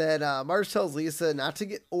 No. And then Marge tells Lisa not to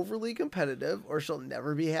get overly competitive or she'll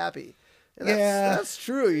never be happy. And that's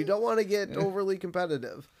true. You don't want to get overly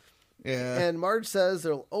competitive. Yeah. And Marge says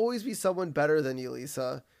there'll always be someone better than you,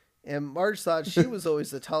 Lisa. And Marge thought she was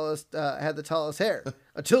always the tallest, had the tallest hair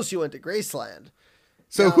until she went to Graceland.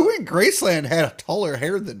 So who in Graceland had a taller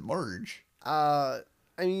hair than Marge?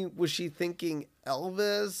 Was she thinking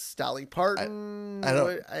Elvis, Dolly Parton?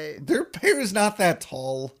 Their hair is not that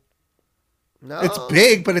tall. No. It's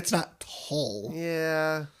big, but it's not tall.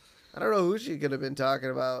 Yeah. I don't know who she could have been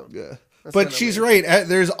talking about. Yeah. But she's right.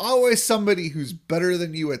 There's always somebody who's better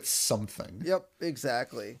than you at something. Yep,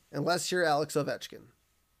 exactly. Unless you're Alex Ovechkin.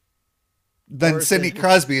 Then Sidney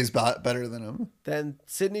Crosby is better than him. Then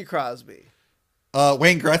Sidney Crosby.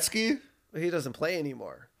 Wayne Gretzky? He doesn't play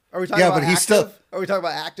anymore. Are we talking about active? Are we talking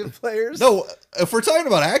about active players? No, if we're talking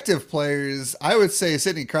about active players, I would say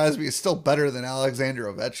Sidney Crosby is still better than Alexander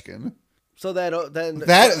Ovechkin. So then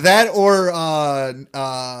that or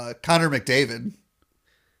Connor McDavid.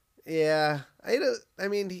 Yeah,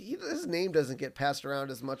 his name doesn't get passed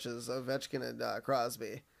around as much as Ovechkin and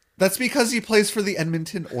Crosby. That's because he plays for the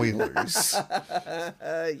Edmonton Oilers.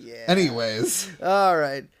 Yeah. Anyways. All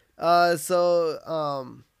right.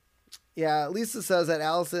 Lisa says that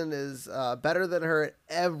Allison is better than her at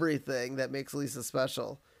everything that makes Lisa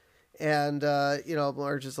special. And,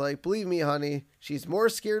 Marge is like, believe me, honey, she's more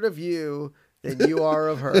scared of you than you are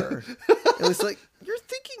of her. And it's like, you're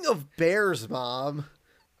thinking of bears, Mom.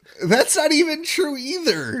 That's not even true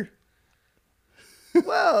either.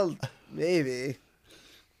 Well, maybe.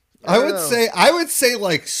 I would say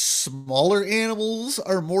like smaller animals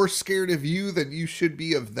are more scared of you than you should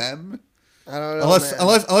be of them. I don't know.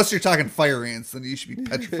 Unless you're talking fire ants, then you should be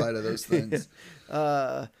petrified of those things.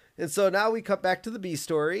 And so now we cut back to the B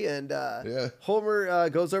story, and Homer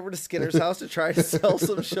goes over to Skinner's house to try to sell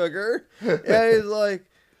some sugar, and he's like,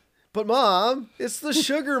 "But Mom, it's the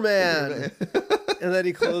Sugar Man." And then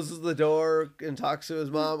he closes the door and talks to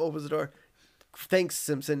his mom, opens the door. Thanks,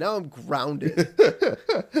 Simpson. Now I'm grounded.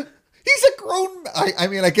 He's a grown...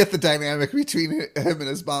 I get the dynamic between him and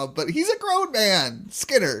his mom, but he's a grown man.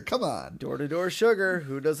 Skinner, come on. Door-to-door sugar.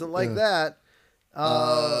 Who doesn't like that?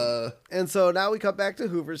 And so now we cut back to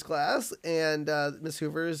Hoover's class, and Miss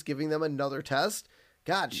Hoover is giving them another test.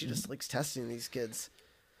 God, she just likes testing these kids.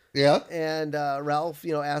 Yeah. And Ralph,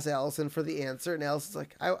 asks Allison for the answer, and Allison's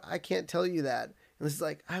like, I can't tell you that. And this is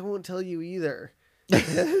like, I won't tell you either. And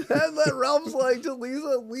then Ralph's like, to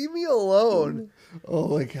Lisa, leave me alone.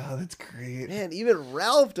 Oh my God, that's great. Man, even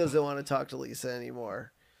Ralph doesn't want to talk to Lisa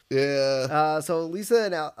anymore. Yeah. So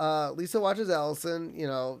Lisa watches Allison,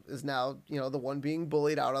 is now, the one being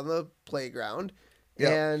bullied out on the playground.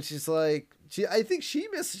 Yep. And she's like, I think she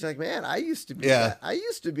misses, she's like, man, I used to be that. I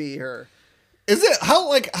used to be her. Is it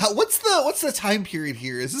what's the time period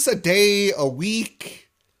here? Is this a day, a week?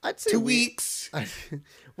 I'd say 2 weeks.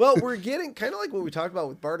 Well, we're getting kind of like what we talked about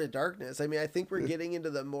with Bart of Darkness. I mean, I think we're getting into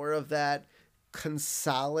the more of that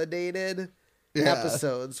consolidated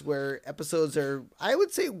episodes where episodes are, I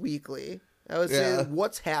would say, weekly. I would say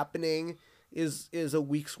what's happening is a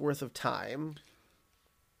week's worth of time.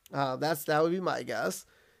 That would be my guess.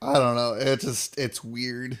 I don't know. It's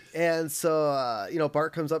weird. And so,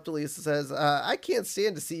 Bart comes up to Lisa and says, I can't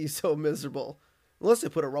stand to see you so miserable. Unless they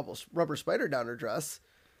put a rubber spider down her dress.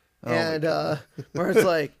 And Bart's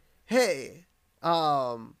like, hey,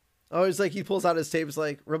 it's like he pulls out his tape. It's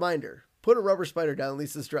like, reminder, put a rubber spider down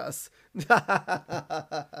Lisa's dress. And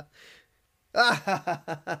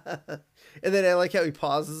then I like how he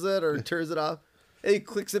pauses it or turns it off. And he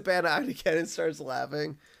clicks it back on again and starts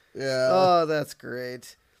laughing. Yeah. Oh, that's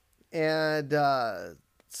great. And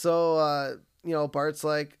so Bart's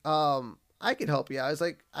like, I can help you. I was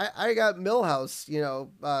like, I got Millhouse,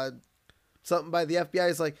 something by the FBI.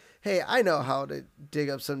 Is like, hey, I know how to dig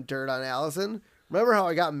up some dirt on Allison. Remember how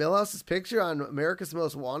I got Millhouse's picture on America's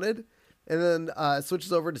Most Wanted? And then it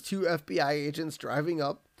switches over to 2 FBI agents driving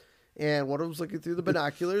up, and one of them's looking through the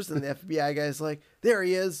binoculars, and the FBI guy's like, there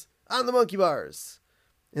he is on the monkey bars.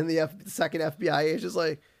 And the second FBI agent's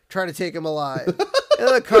like, trying to take him alive. And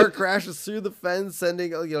the car crashes through the fence,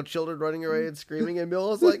 sending children running away and screaming. And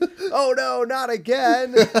Millhouse's like, oh no, not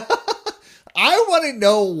again. I want to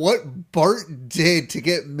know what Bart did to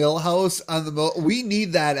get Milhouse on the we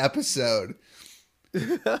need that episode.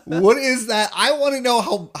 What is that? I want to know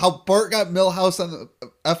how Bart got Milhouse on the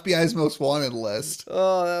FBI's most wanted list.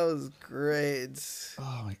 Oh, that was great.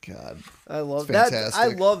 Oh my god. I love that. I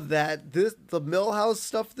love that. The Milhouse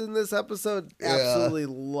stuff in this episode, absolutely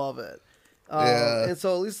love it. And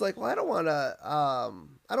so at least like, well, I don't want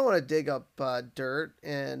to dig up dirt,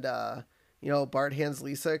 and Bart hands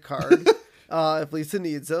Lisa a card if Lisa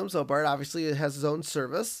needs him. So Bart obviously has his own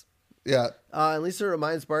service. Yeah. And Lisa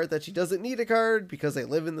reminds Bart that she doesn't need a card because they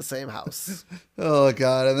live in the same house. Oh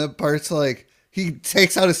god. And then Bart's like, he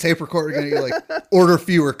takes out his tape recorder and he like order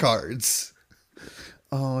fewer cards.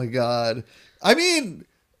 Oh my god. I mean,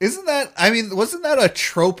 wasn't that a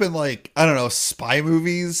trope in like, I don't know, spy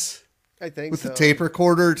movies? I think with so. the tape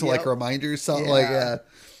recorder to like remind you something like that.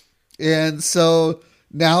 And so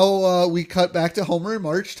now we cut back to Homer and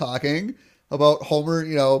Marge talking about Homer,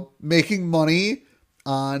 making money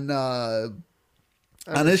on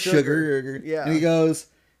his sugar. Yeah. And he goes,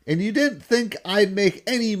 and you didn't think I'd make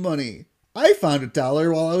any money. I found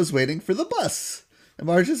 $1 while I was waiting for the bus. And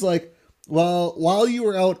Marge is like, well, while you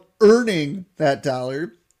were out earning that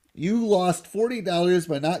 $1, you lost $40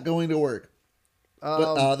 by not going to work.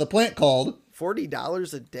 But the plant called.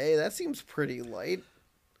 $40 a day? That seems pretty light.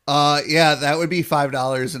 Yeah, that would be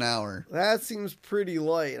 $5 an hour. That seems pretty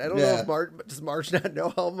light. I don't know if does Marge not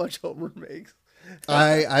know how much Homer makes?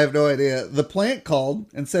 I have no idea. The plant called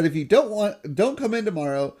and said, if you don't come in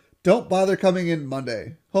tomorrow, don't bother coming in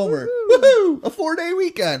Monday. Homer, woohoo, a 4-day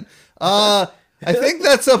weekend. I think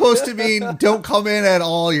that's supposed to mean don't come in at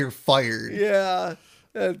all, you're fired. Yeah,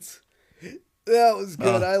 that was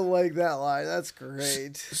good. I like that line. That's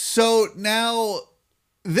great. So now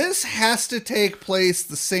this has to take place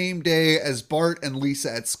the same day as Bart and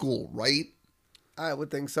Lisa at school, right? I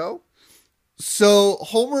would think so. So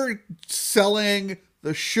Homer selling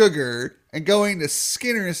the sugar and going to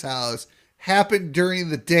Skinner's house happened during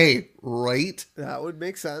the day, right? That would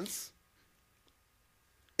make sense.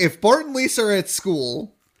 If Bart and Lisa are at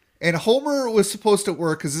school and Homer was supposed to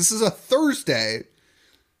work, because this is a Thursday,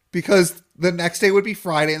 because the next day would be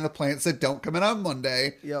Friday and the plant said don't come in on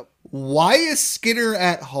Monday. Yep. Why is Skinner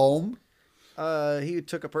at home? He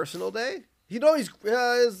took a personal day.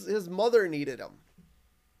 His mother needed him.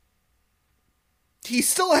 He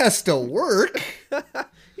still has to work.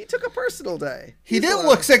 He took a personal day. He didn't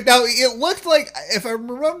look sick. Now, it looked like, if I'm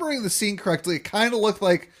remembering the scene correctly, it kind of looked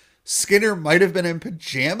like Skinner might have been in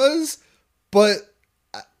pajamas, but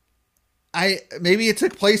maybe it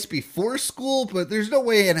took place before school, but there's no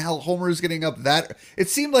way in hell Homer's getting up that. It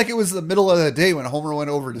seemed like it was the middle of the day when Homer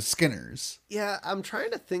went over to Skinner's. Yeah, I'm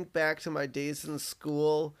trying to think back to my days in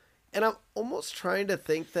school, and I'm almost trying to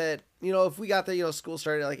think that, if we got there, school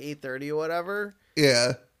started at like 8:30 or whatever.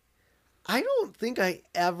 Yeah. I don't think I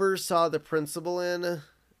ever saw the principal in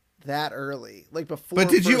that early, like before. But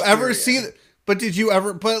did you ever see? But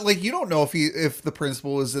like, you don't know if the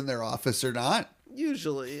principal was in their office or not.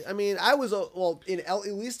 Usually, I mean, I was at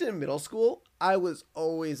least in middle school, I was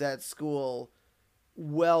always at school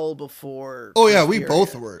well before. Oh yeah, we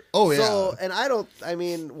both were. Oh yeah. So, and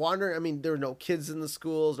there were no kids in the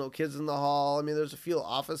schools, no kids in the hall. I mean, there's a few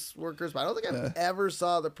office workers, but I don't think I ever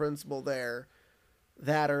saw the principal there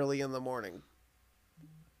that early in the morning.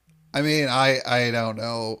 I mean, I don't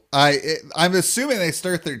know. I'm assuming they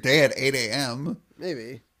start their day at 8 a.m.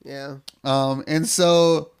 Maybe, yeah. And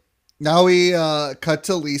so now we cut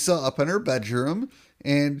to Lisa up in her bedroom,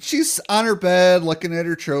 and she's on her bed looking at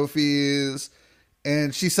her trophies,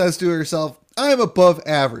 and she says to herself, "I'm above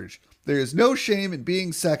average. There is no shame in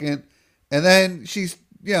being second." And then she's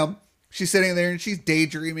sitting there and she's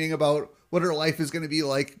daydreaming about what her life is going to be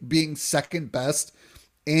like being second best.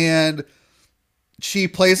 And she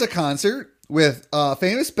plays a concert with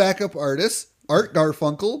famous backup artists Art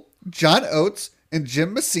Garfunkel, John Oates, and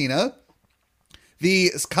Jim Messina.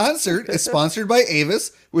 The concert is sponsored by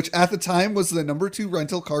Avis, which at the time was the #2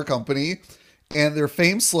 rental car company. And their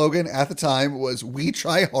famed slogan at the time was "We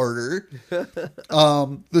Try Harder."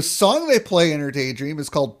 The song they play in her daydream is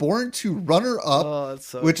called "Born to Run Her Up,"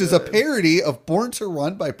 which is a parody of "Born to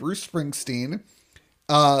Run" by Bruce Springsteen.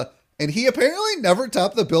 And he apparently never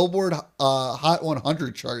topped the Billboard Hot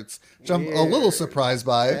 100 charts, which I'm a little surprised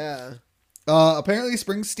by. Yeah. Apparently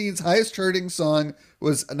Springsteen's highest charting song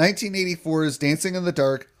was 1984's "Dancing in the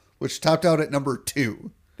Dark," which topped out at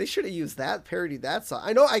 #2. They should have used parodied that song.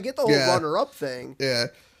 I know, I get the whole runner-up thing. Yeah.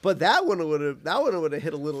 But that one would have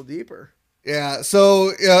hit a little deeper. Yeah.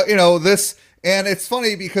 So, this, and it's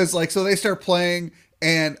funny because so they start playing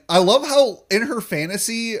And I love how in her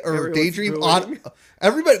fantasy or Everyone's daydream, booing.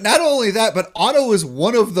 everybody, not only that, but Otto is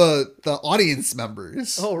one of the audience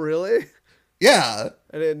members. Oh, really? Yeah.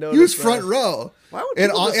 I didn't know. He was front row. Why would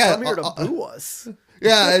And, people just yeah, come here to boo us?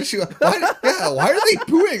 Yeah, and why are they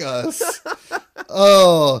booing us?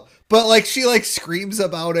 Oh, but like she like screams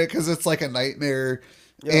about it because it's like a nightmare,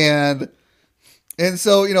 and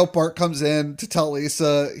so Bart comes in to tell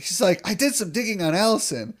Lisa. She's like, I did some digging on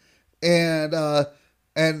Allison, and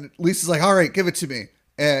Lisa's like, all right, give it to me,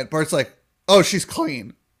 and Bart's like, oh, she's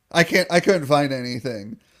clean. I couldn't find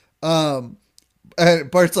anything, and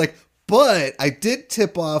Bart's like, but I did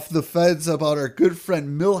tip off the feds about our good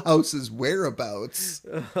friend Milhouse's whereabouts.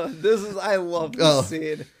 I love this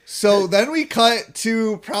scene. So then we cut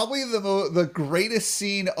to probably the greatest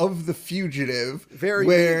scene of The Fugitive. Very.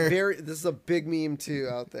 This is a big meme too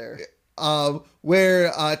out there.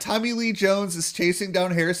 Where Tommy Lee Jones is chasing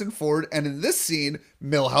down Harrison Ford, and in this scene,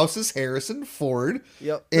 Milhouse is Harrison Ford.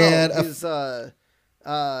 Yep. And he's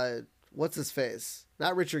what's his face?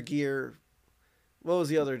 Not Richard Gere. What was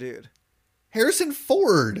the other dude? Harrison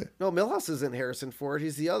Ford. No, Milhouse isn't Harrison Ford.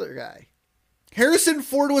 He's the other guy. Harrison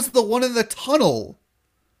Ford was the one in the tunnel.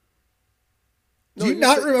 Do you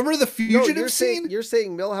not remember the Fugitive scene? You're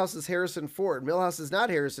saying Milhouse is Harrison Ford. Milhouse is not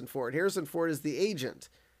Harrison Ford. Harrison Ford is the agent.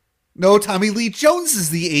 No, Tommy Lee Jones is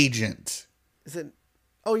the agent. Is it?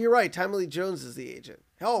 Oh, you're right. Tommy Lee Jones is the agent.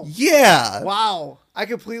 Oh, yeah. Wow. I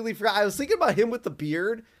completely forgot. I was thinking about him with the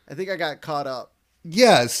beard. I think I got caught up.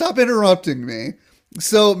 Yeah, stop interrupting me.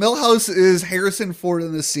 So Milhouse is Harrison Ford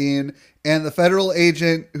in the scene, and the federal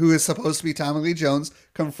agent, who is supposed to be Tommy Lee Jones,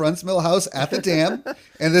 confronts Milhouse at the dam.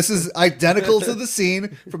 And this is identical to the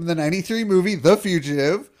scene from the 93 movie, The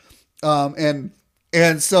Fugitive. And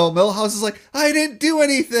so Milhouse is like, I didn't do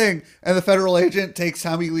anything. And the federal agent takes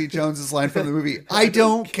Tommy Lee Jones's line from the movie, I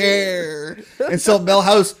don't care. And so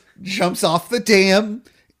Milhouse jumps off the dam.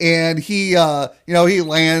 And he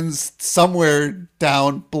lands somewhere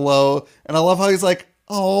down below. And I love how he's like,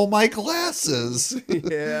 oh, my glasses.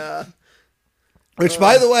 Yeah. Which,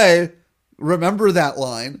 by the way, remember that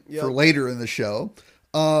line for later in the show.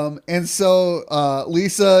 And so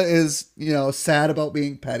Lisa is, sad about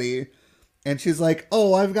being petty. And she's like,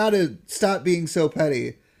 oh, I've got to stop being so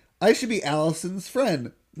petty. I should be Allison's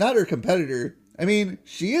friend, not her competitor. I mean,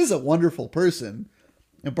 she is a wonderful person.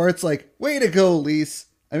 And Bart's like, way to go, Lise.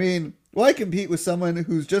 I mean, why compete with someone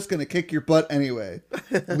who's just going to kick your butt anyway?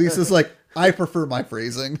 Lisa's like, I prefer my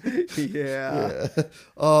phrasing. Yeah.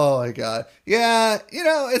 Oh, my God. Yeah,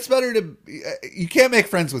 it's better to... You can't make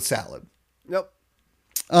friends with salad. Nope.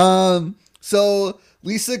 So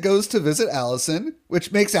Lisa goes to visit Allison,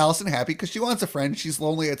 which makes Allison happy because she wants a friend. She's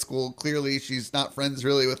lonely at school. Clearly, she's not friends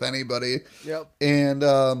really with anybody. Yep. And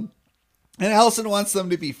Allison wants them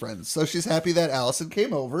to be friends. So she's happy that Allison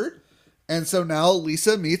came over. And so now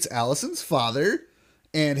Lisa meets Allison's father,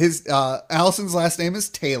 and Allison's last name is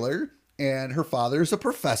Taylor, and her father is a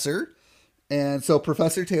professor. And so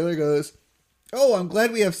Professor Taylor goes, oh, I'm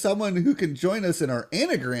glad we have someone who can join us in our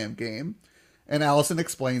anagram game. And Allison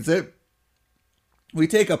explains it. We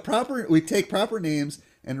take proper names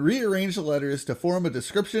and rearrange the letters to form a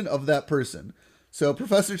description of that person. So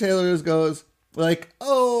Professor Taylor goes like,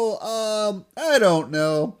 oh, I don't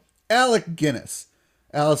know, Alec Guinness.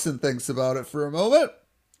 Allison thinks about it for a moment,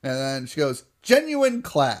 and then she goes, genuine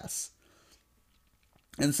class.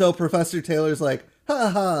 And so Professor Taylor's like,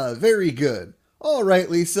 ha, very good. All right,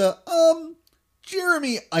 Lisa,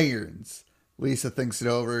 Jeremy Irons. Lisa thinks it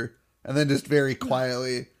over, and then just very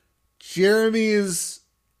quietly, Jeremy's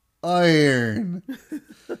iron.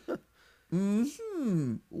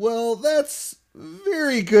 Well, that's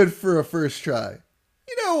very good for a first try.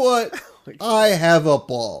 You know what? I have a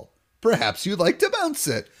ball. Perhaps you'd like to bounce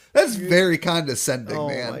it. That's very condescending,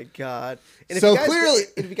 man. Oh, my God. And so clearly...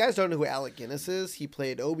 if you guys don't know who Alec Guinness is, he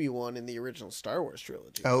played Obi-Wan in the original Star Wars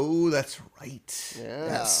trilogy. Oh, that's right. Yeah.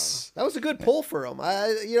 Yes. That was a good pull for him.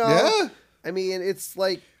 Yeah. I mean, it's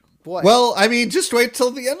like, what? Well, I mean, just wait till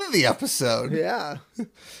the end of the episode. Yeah.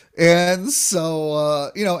 And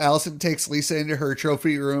so, Allison takes Lisa into her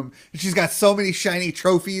trophy room. And she's got so many shiny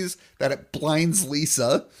trophies that it blinds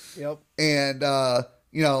Lisa. Yep. And,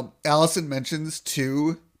 Allison mentions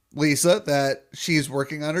to Lisa that she's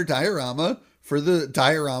working on her diorama for the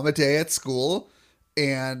diorama day at school.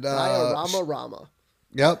 And Diorama.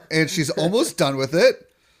 Yep. And she's almost done with it.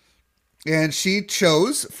 And she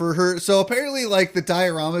chose for her. So apparently, like, the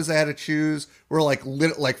dioramas I had to choose were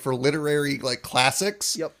like for literary like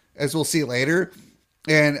classics. Yep. As we'll see later.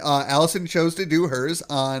 And Allison chose to do hers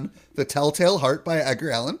on The Telltale Heart by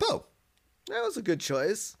Edgar Allan Poe. That was a good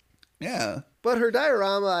choice. Yeah. But her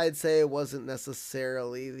diorama, I'd say, wasn't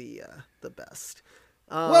necessarily the best.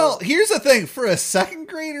 Well, here's the thing. For a second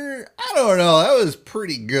grader, I don't know. That was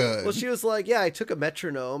pretty good. Well, she was like, yeah, I took a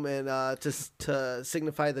metronome and to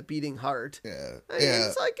signify the beating heart. Yeah.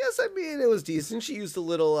 So I guess, it was decent. She used a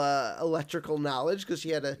little electrical knowledge because she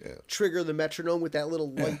had to trigger the metronome with that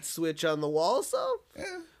little light switch on the wall. So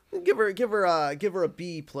give her a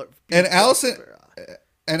B.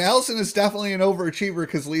 And Allison is definitely an overachiever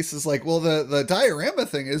because Lisa's like, well, the diorama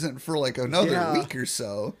thing isn't for like another week or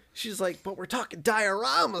so. She's like, but we're talking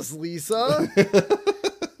dioramas, Lisa.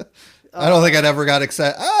 I don't think I'd ever got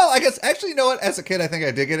excited. Oh, I guess actually, you know what? As a kid, I think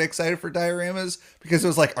I did get excited for dioramas because it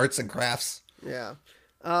was like arts and crafts. Yeah.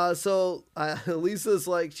 So Lisa's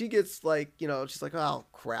like, she gets like, she's like, oh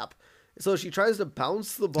crap. So she tries to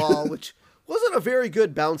bounce the ball, which wasn't a very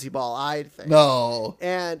good bouncy ball, I think. No.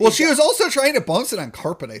 And well, she was also trying to bounce it on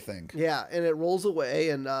carpet, I think. Yeah, and it rolls away,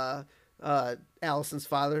 and Allison's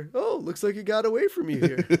father, looks like it got away from you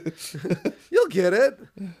here. You'll get it.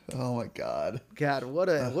 Oh my God. God, what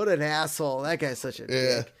an asshole. That guy's such a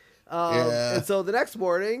dick. And so the next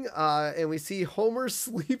morning, and we see Homer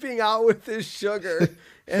sleeping out with his sugar.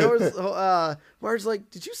 And Marge's like,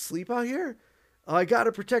 did you sleep out here? Oh, I got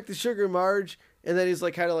to protect the sugar, Marge. And then he's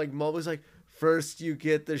like, kind of like mumbles, he's like, first you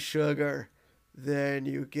get the sugar, then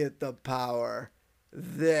you get the power,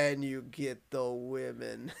 then you get the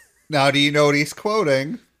women. Now, do you know what he's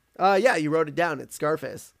quoting? Yeah, you wrote it down. It's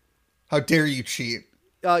Scarface. How dare you cheat?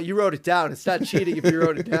 You wrote it down. It's not cheating if you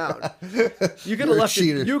wrote it down. You could have left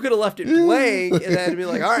it. You could have left it blank and then be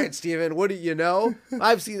like, "All right, Steven, what do you know?"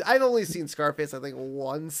 I've only seen Scarface, I think,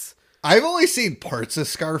 once. I've only seen parts of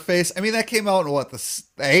Scarface. I mean, that came out in what, the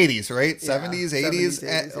 80s, right? 70s, 80s.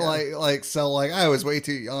 And, so I was way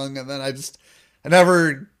too young, and then I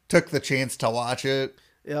never took the chance to watch it.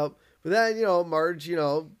 Yep. But then, Marge,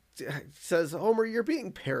 says, Homer, you're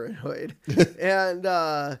being paranoid. And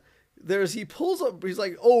he pulls up, he's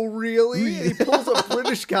like, oh, really? And he pulls a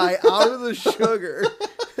British guy out of the sugar.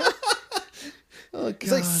 Oh, God.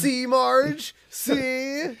 He's like, see, Marge?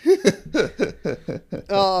 See?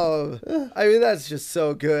 That's just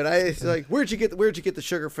so good. It's like, where'd you get the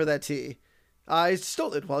sugar for that tea? I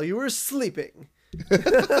stole it while you were sleeping. And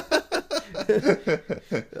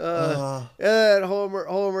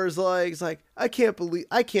Homer's like, he's like, I can't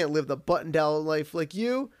live the button-down life like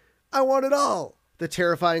you. I want it all. The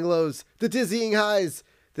terrifying lows, the dizzying highs,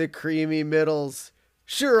 the creamy middles.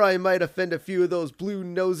 Sure, I might offend a few of those blue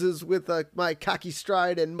noses with my cocky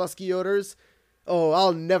stride and musky odors. Oh,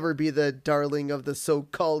 I'll never be the darling of the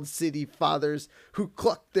so-called city fathers who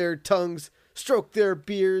cluck their tongues, stroke their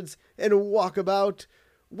beards, and walk about.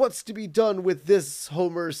 What's to be done with this,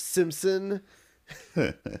 Homer Simpson?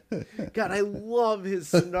 God, I love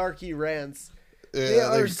his snarky rants. Yeah, they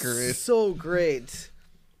are great. So great.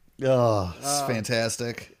 Oh, it's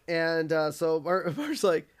fantastic. And so Marge's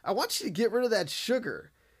like, I want you to get rid of that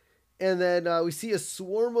sugar. And then we see a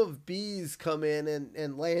swarm of bees come in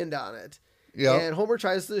and land on it. Yep. And Homer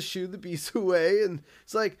tries to shoo the bees away. And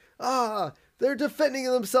it's like, they're defending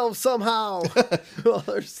themselves somehow.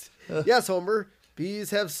 Yes, Homer,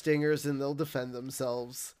 bees have stingers and they'll defend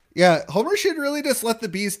themselves. Yeah, Homer should really just let the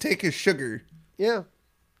bees take his sugar. Yeah.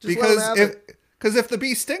 Because if the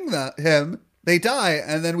bees sting him, they die,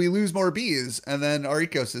 and then we lose more bees, and then our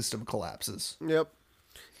ecosystem collapses. Yep.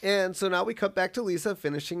 And so now we cut back to Lisa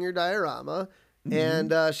finishing her diorama,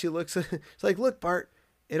 and she looks at, it's like, look, Bart,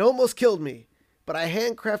 it almost killed me, but I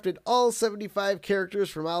handcrafted all 75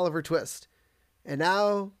 characters from Oliver Twist. And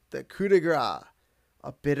now the coup de grace,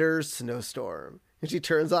 a bitter snowstorm. And she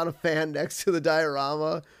turns on a fan next to the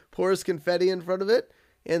diorama, pours confetti in front of it,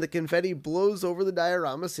 and the confetti blows over the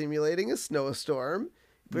diorama, simulating a snowstorm.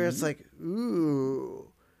 Where it's like,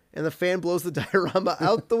 ooh. And the fan blows the diorama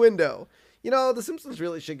out the window. The Simpsons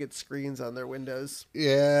really should get screens on their windows.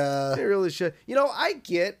 Yeah. They really should. I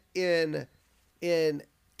get in TV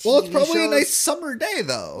well, it's probably shows, a nice summer day,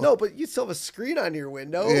 though. No, but you still have a screen on your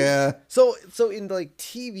window. Yeah. So in like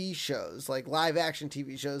TV shows, like live action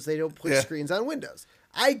TV shows, they don't put screens on windows.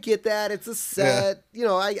 I get that. It's a set.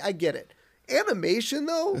 Yeah. I get it. Animation,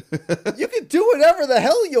 though, you can do whatever the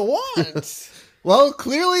hell you want. Well,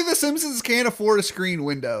 clearly the Simpsons can't afford a screen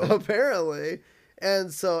window. Apparently.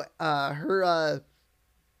 And so her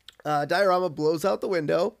diorama blows out the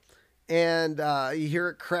window, and you hear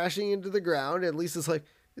it crashing into the ground, and Lisa's like,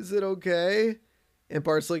 is it okay? And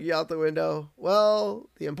Bart's looking out the window. Well,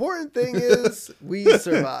 the important thing is we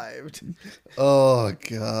survived. Oh,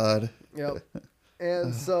 God. Yep.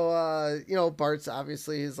 And so, Bart's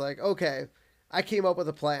obviously is like, okay, I came up with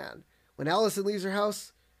a plan. When Allison leaves her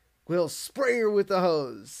house, we'll spray her with the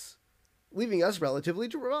hose. leaving us relatively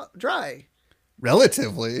dry.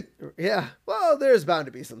 Relatively? Yeah. Well, there's bound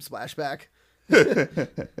to be some splashback. That's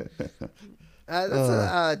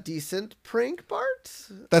a decent prank, Bart.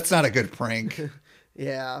 That's not a good prank.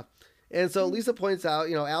 Yeah. And so Lisa points out,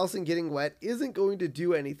 Allison getting wet isn't going to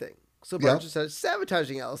do anything. So Bart just starts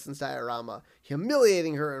sabotaging Allison's diorama,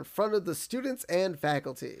 humiliating her in front of the students and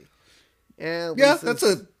faculty. And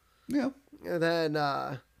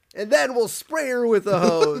And then we'll spray her with a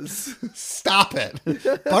hose. Stop it.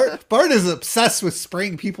 Bart is obsessed with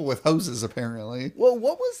spraying people with hoses, apparently. Well,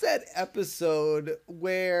 what was that episode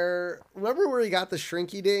remember where he got the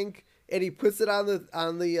shrinky dink and he puts it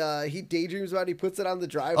he daydreams about it, he puts it on the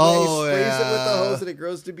driveway, he sprays it with the hose and it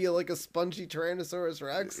grows to be like a spongy Tyrannosaurus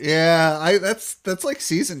Rex? Yeah, that's like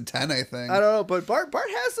season 10, I think. I don't know, but Bart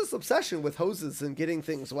has this obsession with hoses and getting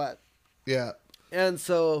things wet. Yeah. And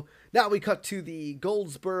so now we cut to the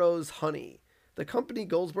Goldsboro's Honey. The company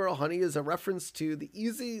Goldsboro Honey is a reference to the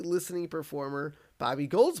easy listening performer Bobby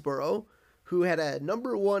Goldsboro, who had a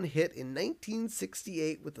 #1 hit in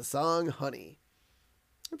 1968 with the song Honey.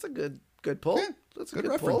 That's a good pull. Yeah, that's a good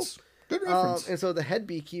good reference. pull. Good reference. And so the head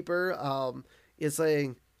beekeeper is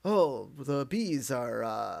saying, "Oh, the bees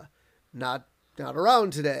are not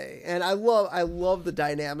around today." And I love the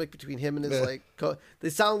dynamic between him and his they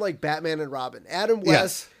sound like Batman and Robin. Adam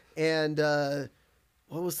West and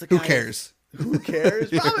what was the guy? Who cares? Who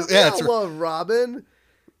cares? Robin, I love Robin.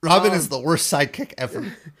 Robin is the worst sidekick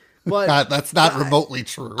ever. But that's not remotely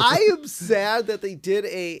true. I am sad that they did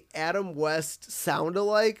a Adam West sound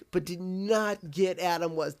alike, but did not get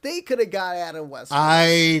Adam West. They could have got Adam West.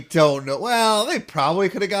 I don't know. Well, they probably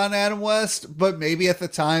could have gotten Adam West, but maybe at the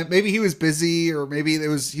time, maybe he was busy, or maybe he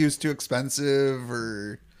was too expensive,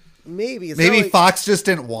 or maybe Fox just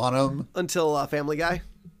didn't want him until Family Guy.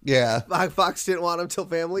 Yeah, Fox didn't want him till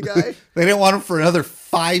Family Guy. They didn't want him for another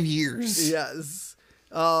 5 years. Yes.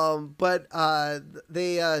 But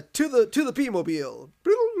they to the P-mobile.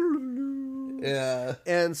 Yeah.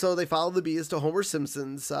 And so they follow the bees to Homer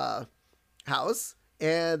Simpson's house,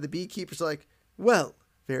 and the beekeeper's like, "Well,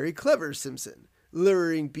 very clever, Simpson,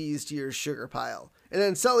 luring bees to your sugar pile and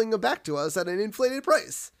then selling them back to us at an inflated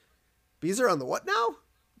price. Bees are on the what now?"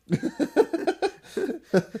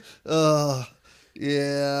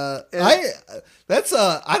 Yeah.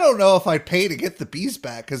 I don't know if I'd pay to get the bees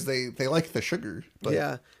back because they like the sugar. But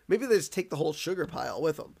yeah, maybe they just take the whole sugar pile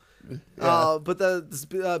with them. Yeah. But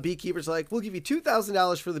the beekeeper's like, "We'll give you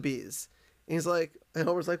 $2,000 for the bees." And he's like, and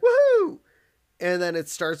Homer's like, "Woohoo!" And then it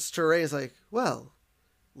starts to rain. He's like, "Well,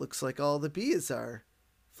 looks like all the bees are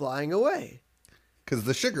flying away because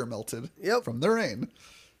the sugar melted. Yep. From the rain."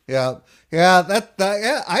 Yeah.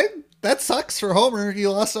 That sucks for Homer. He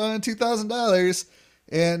lost on $2,000.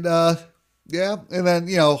 And, and then,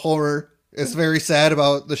 Homer is very sad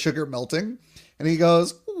about the sugar melting. And he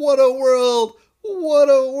goes, "What a world. What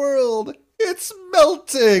a world. It's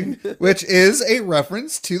melting." Which is a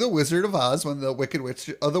reference to the Wizard of Oz when the Wicked Witch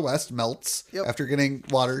of the West melts after getting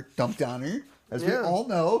water dumped on her, as we all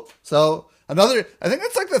know. So I think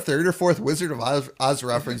that's like the third or fourth Wizard of Oz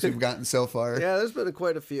reference we've gotten so far. Yeah, there's been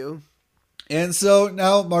quite a few. And so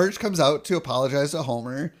now Marge comes out to apologize to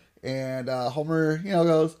Homer. And Homer,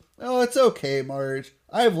 goes, "Oh, it's okay, Marge.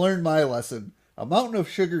 I've learned my lesson. A mountain of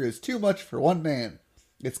sugar is too much for one man.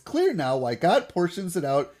 It's clear now why God portions it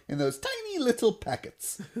out in those tiny little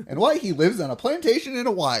packets. And why he lives on a plantation in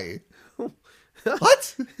Hawaii."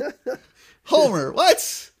 What? Homer,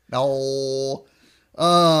 what? No.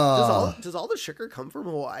 Does all the sugar come from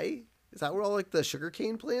Hawaii? Is that where all the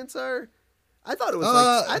sugarcane plants are? I thought it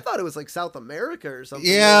was like South America or something.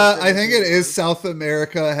 Yeah, I think it is South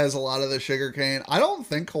America has a lot of the sugarcane. I don't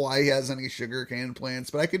think Hawaii has any sugarcane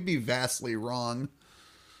plants, but I could be vastly wrong.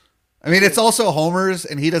 I mean, it's also Homer's,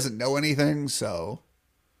 and he doesn't know anything, so.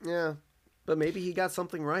 Yeah, but maybe he got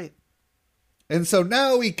something right. And so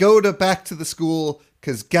now we go back to the school,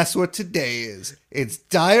 because guess what today is? It's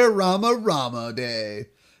Diorama Rama Day.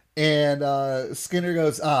 And Skinner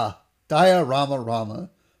goes, Diorama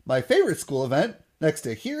Rama. My favorite school event next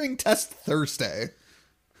to Hearing Test Thursday.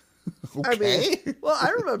 Okay. I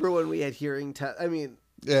remember when we had hearing test. We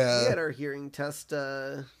had our hearing test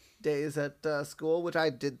days at school, which I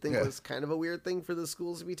did think was kind of a weird thing for the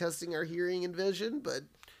schools to be testing our hearing and vision. But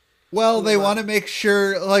they want to make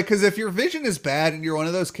sure, because if your vision is bad and you're one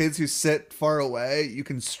of those kids who sit far away, you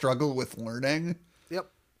can struggle with learning. Yep.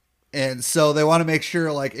 And so they want to make sure,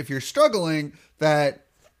 if you're struggling, that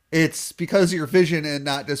it's because of your vision and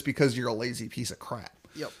not just because you're a lazy piece of crap.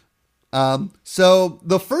 Yep. So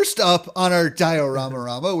the first up on our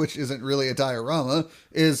diorama, which isn't really a diorama,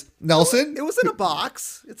 is Nelson. It was in a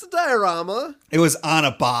box. It's a diorama. It was on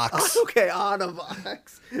a box. Okay, on a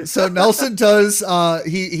box. So Nelson does,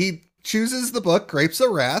 he chooses the book, Grapes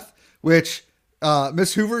of Wrath, which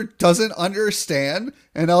Miss Hoover doesn't understand.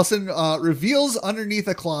 And Nelson reveals underneath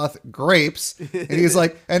a cloth grapes. And he's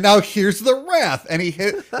like, and now here's the wrath. And he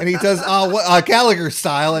does Gallagher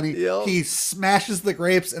style. And he smashes the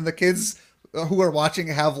grapes. And the kids who are watching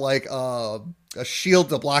have like a shield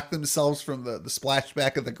to block themselves from the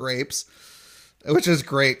splashback of the grapes. Which is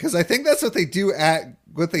great, because I think that's what they do at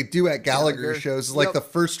Gallagher shows. Is like the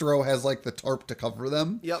first row has like the tarp to cover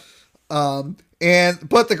them. Yep.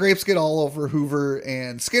 But the grapes get all over Hoover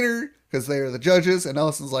and Skinner because they are the judges, and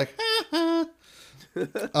Ellison's like, ha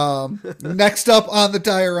ha. Next up on the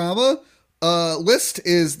diorama list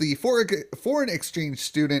is the foreign exchange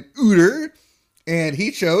student Uter, and he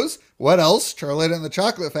chose what else? Charlotte and the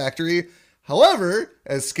Chocolate Factory. However,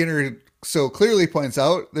 as Skinner so clearly points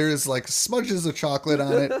out, there's like smudges of chocolate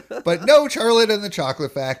on it, but no Charlotte and the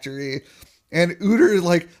Chocolate Factory. And Uter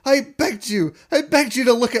like, I begged you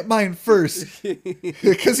to look at mine first,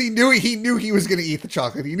 because he knew he was going to eat the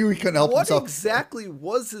chocolate. He knew he couldn't help himself. What exactly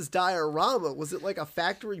was his diorama? Was it like a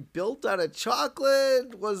factory built out of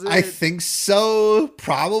chocolate? Was it? I think so,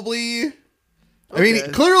 probably. Okay. I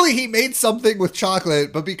mean, clearly he made something with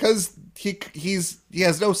chocolate, but because he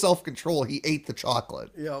has no self-control, he ate the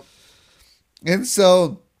chocolate. Yep. And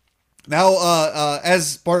so now,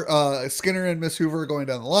 as Bart, Skinner and Miss Hoover are going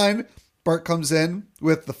down the line, Bart comes in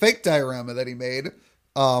with the fake diorama that he made,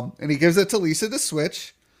 and he gives it to Lisa to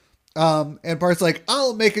switch. And Bart's like,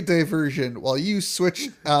 I'll make a diversion while you switch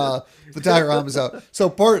the dioramas out. So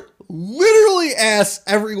Bart literally asks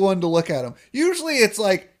everyone to look at him. Usually it's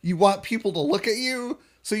like you want people to look at you,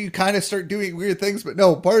 so you kind of start doing weird things. But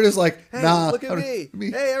no, Bart is like, hey, nah. Look at me.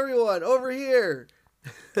 Hey, everyone, over here.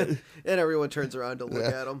 And everyone turns around to look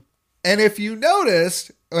at him. And if you noticed,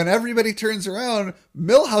 when everybody turns around,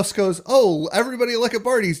 Milhouse goes, oh, everybody look at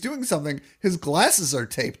Bart. He's doing something. His glasses are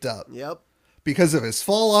taped up. Yep. Because of his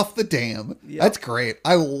fall off the dam. Yep. That's great.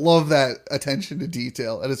 I love that attention to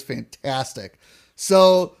detail. That is fantastic.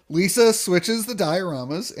 So Lisa switches the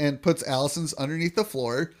dioramas and puts Allison's underneath the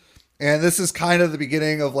floor. And this is kind of the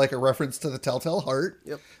beginning of like a reference to the Telltale Heart.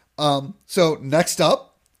 Yep. So next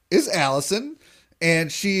up is Allison.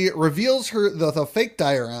 And she reveals the fake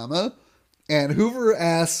diorama, and Hoover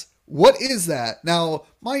asks, what is that? Now,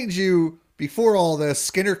 mind you, before all this,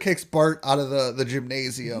 Skinner kicks Bart out of the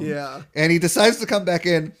gymnasium. Yeah. And he decides to come back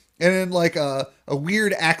in, and in like a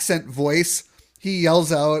weird accent voice, he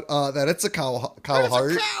yells out that it's a cow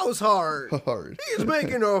heart. It's a cow's heart. He's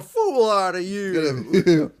making a fool out of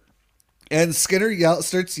you. And Skinner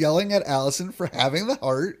starts yelling at Allison for having the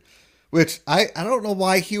heart. Which, I don't know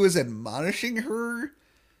why he was admonishing her.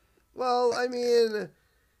 Well, I mean,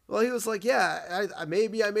 he was like, yeah,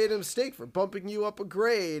 maybe I made a mistake for bumping you up a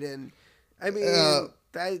grade. And, I mean,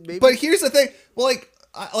 maybe. But here's the thing.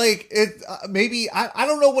 Maybe, I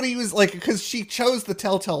don't know what he was like, because she chose the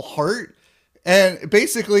Telltale Heart. And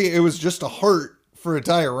basically, it was just a heart for a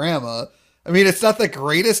diorama. I mean, it's not the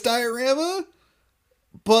greatest diorama.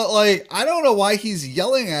 But, like, I don't know why he's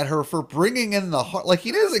yelling at her for bringing in the heart. Like,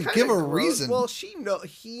 he doesn't give a reason. Well,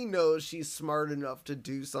 he knows she's smart enough to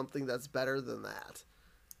do something that's better than that.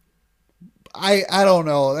 I don't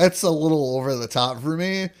know. That's a little over the top for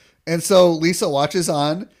me. And so Lisa watches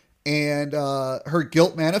on, and her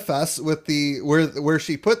guilt manifests with where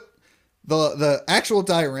she put the actual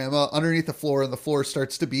diorama underneath the floor, and the floor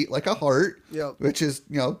starts to beat like a heart. Yep. Which is,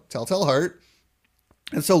 Telltale Heart.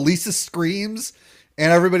 And so Lisa screams.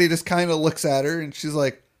 And everybody just kind of looks at her, and she's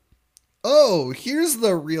like, oh, here's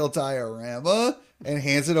the real diorama, and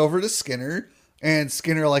hands it over to Skinner. And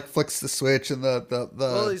Skinner like flicks the switch, and the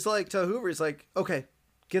well, he's like to Hoover, he's like, okay,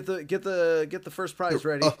 get the first prize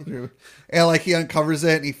ready. And like he uncovers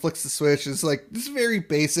it, and he flicks the switch. It's like, this is very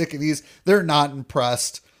basic, and they're not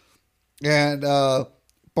impressed. And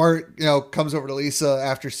Bart, comes over to Lisa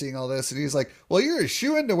after seeing all this, and he's like, well, you're a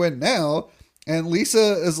shoo-in to win now. And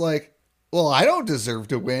Lisa is like, well, I don't deserve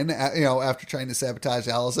to win, after trying to sabotage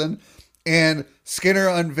Allison. And Skinner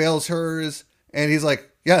unveils hers, and he's like,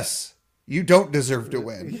 yes, you don't deserve to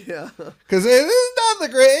win. Yeah. Because it is not the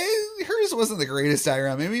great. Hers wasn't the greatest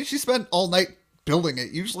diorama. I mean, she spent all night building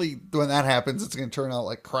it. Usually when that happens, it's going to turn out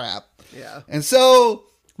like crap. Yeah. And so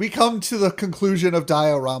we come to the conclusion of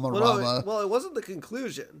Diorama Rama. Well, it wasn't the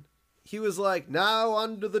conclusion. He was like, now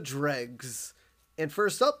onto the dregs. And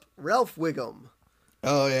first up, Ralph Wiggum.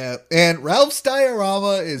 Oh, yeah. And Ralph's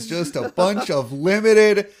diorama is just a bunch of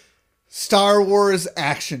limited Star Wars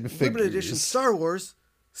action figures. Limited edition Star Wars,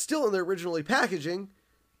 still in their originally packaging.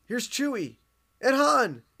 Here's Chewie and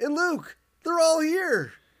Han and Luke. They're all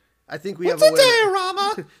here. I think we have a winner.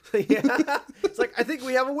 Diorama? Yeah. It's like, I think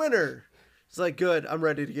we have a winner. It's like, good. I'm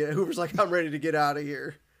ready to get. Hoover's like, I'm ready to get out of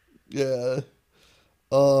here. Yeah.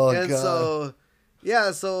 Oh, and God. so,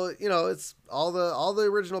 yeah. So it's all the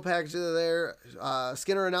original packages are there.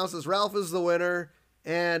 Skinner announces Ralph is the winner,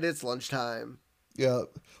 and it's lunchtime. Yeah.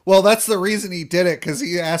 Well, that's the reason he did it, because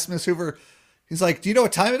he asked Miss Hoover. He's like, "Do you know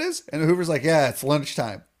what time it is?" And Hoover's like, "Yeah, it's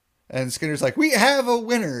lunchtime." And Skinner's like, "We have a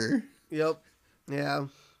winner." Yep. Yeah.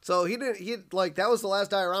 So that was the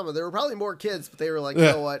last diorama. There were probably more kids, but they were like, you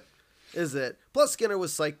know what? Is it? Plus Skinner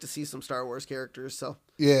was psyched to see some Star Wars characters, so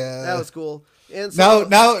yeah, that was cool. And so,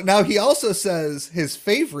 now he also says his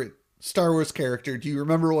favorite Star Wars character. Do you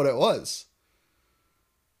remember what it was?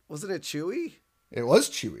 Wasn't it Chewie? It was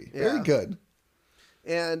Chewie. Yeah. Very good.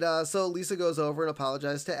 And so Lisa goes over and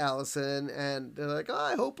apologizes to Allison, and they're like, "Oh,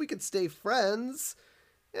 I hope we could stay friends."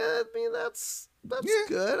 Yeah, I mean that's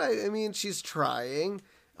good. I mean she's trying.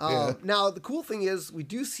 Now the cool thing is we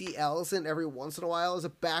do see Allison every once in a while as a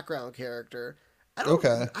background character. I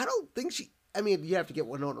don't think she. I mean, you have to get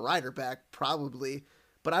Winona Ryder back probably,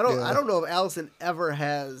 but I don't know if Allison ever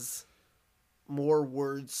has more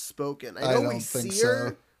words spoken. I know we see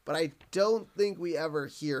her, but I don't think we ever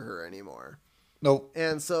hear her anymore. Nope.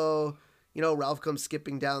 And so, Ralph comes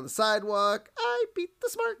skipping down the sidewalk. I beat the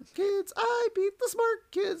smart kids. I beat the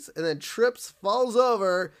smart kids. And then trips, falls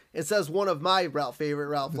over, and says one of my favorite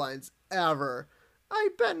Ralph lines ever. I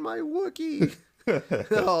bend my Wookie.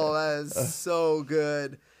 Oh, that is so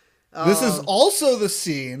good. This is also the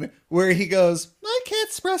scene where he goes, "My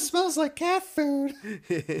cat's breath smells like cat food."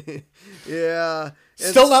 Yeah.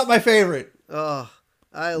 Still not my favorite. Oh,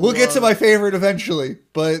 we'll get to my favorite eventually,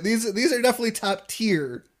 but these are definitely top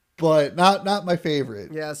tier, but not my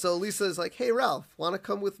favorite. Yeah, so Lisa's like, "Hey, Ralph, want to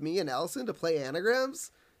come with me and Allison to play anagrams?"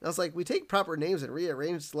 And I was like, "We take proper names and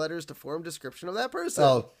rearrange letters to form description of that person."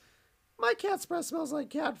 Oh. My cat's breath smells like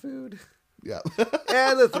cat food. Yeah.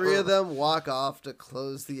 And the three of them walk off to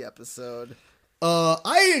close the episode.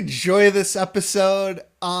 I enjoy this episode.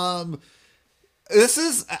 I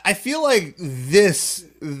feel like this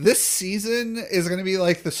season is going to be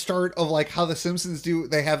like the start of like how the Simpsons do.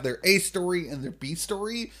 They have their A story and their B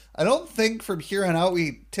story. I don't think from here on out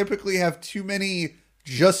we typically have too many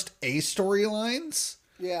just A storylines.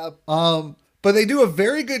 Yeah. But they do a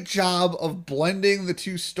very good job of blending the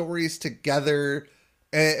two stories together.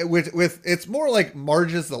 With it's more like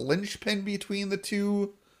Marge is the linchpin between the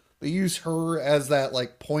two. They use her as that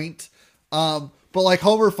like point. But like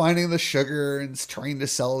Homer finding the sugar and trying to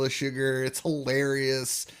sell the sugar, it's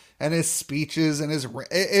hilarious. And his speeches and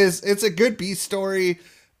it's a good B story.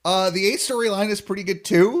 The A storyline is pretty good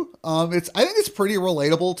too. I think it's pretty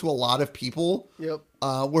relatable to a lot of people. Yep.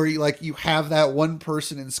 Where you have that one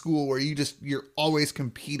person in school where you're always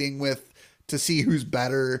competing with to see who's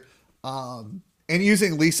better. And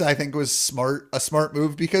using Lisa, I think, was a smart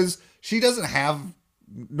move because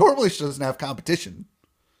normally she doesn't have competition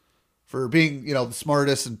for being, the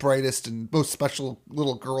smartest and brightest and most special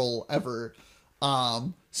little girl ever.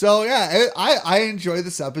 So yeah, I enjoy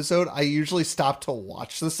this episode. I usually stop to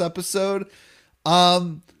watch this episode.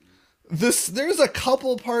 There's a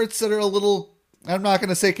couple parts that are a little, I'm not going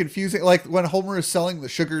to say confusing. Like when Homer is selling the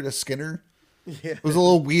sugar to Skinner. Yeah. It was a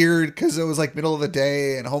little weird because it was like middle of the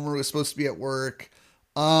day and Homer was supposed to be at work.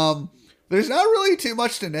 There's not really too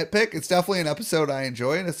much to nitpick. It's definitely an episode I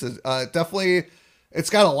enjoy, and it's it's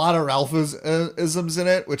got a lot of Ralphisms in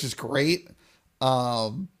it, which is great.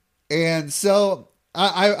 And so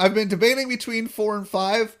I've been debating between 4 and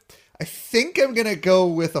 5. I think I'm gonna go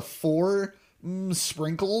with a 4.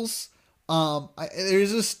 Sprinkles. I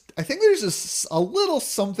think there's just a little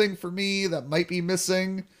something for me that might be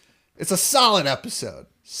missing. It's a solid episode.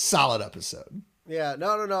 Yeah,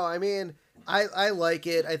 no. I mean, I like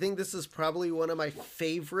it. I think this is probably one of my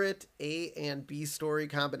favorite A and B story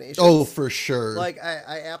combinations. Oh, for sure. Like,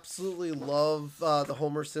 I absolutely love the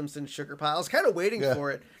Homer Simpson sugar pile. I was kind of waiting for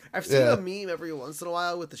it. I've seen a meme every once in a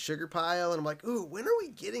while with the sugar pile, and I'm like, ooh, when are we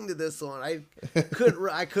getting to this one? I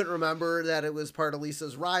couldn't remember that it was part of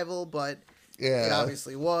Lisa's rival, but it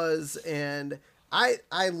obviously was, and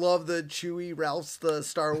I love the Chewie Ralph's the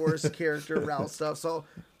Star Wars character Ralph stuff. So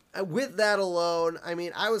with that alone, I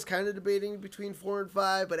mean, I was kind of debating between 4 and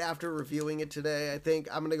 5, but after reviewing it today, I think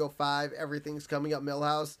I'm going to go 5. Everything's coming up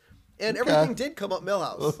Millhouse. And everything did come up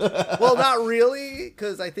Millhouse. Well, not really,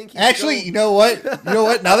 because I think actually, you know what?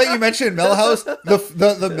 Now that you mentioned Millhouse,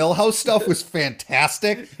 the Millhouse stuff was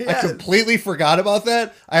fantastic. Yes. I completely forgot about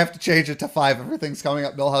that. I have to change it to 5. Everything's coming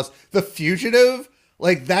up Millhouse. The Fugitive,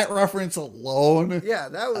 like that reference alone. Yeah,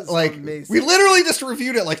 that was like amazing. We literally just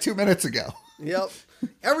reviewed it like 2 minutes ago. Yep.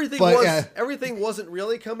 Everything wasn't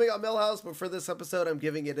really coming up Millhouse, but for this episode, I'm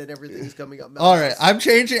giving it an everything's coming up Millhouse. All right, I'm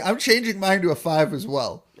changing mine to a 5 as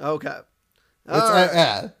well. Okay. All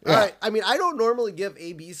right. I mean, I don't normally give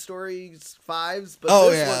AB stories 5s,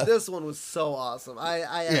 but this one was so awesome. I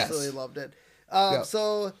absolutely loved it.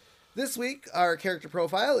 So this week, our character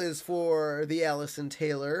profile is for the Allison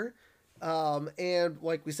Taylor, and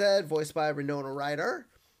like we said, voiced by Winona Ryder.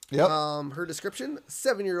 Yep. Her description: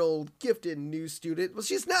 7-year-old gifted new student. Well,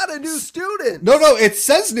 she's not a new student. No, it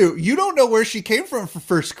says new. You don't know where she came from for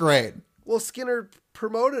first grade. Well, Skinner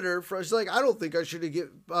promoted her from. She's like, I don't think I should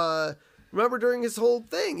have remember during his whole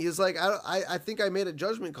thing, he was like, I think I made a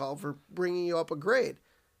judgment call for bringing you up a grade.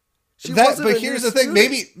 But here's the thing: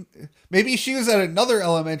 maybe she was at another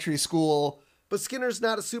elementary school. But Skinner's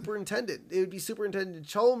not a superintendent. It would be Superintendent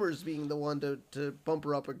Chalmers being the one to bump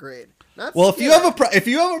her up a grade. Not well, Skinner. if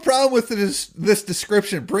you have a problem with this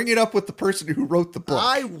description, bring it up with the person who wrote the book.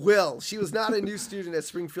 I will. She was not a new student at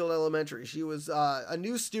Springfield Elementary. She was a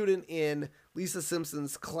new student in Lisa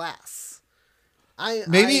Simpson's class.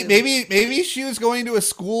 Maybe she was going to a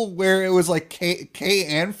school where it was like K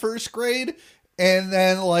and first grade, and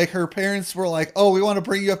then like her parents were like, "Oh, we want to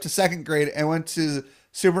bring you up to second grade," and went to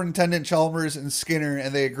Superintendent Chalmers and Skinner,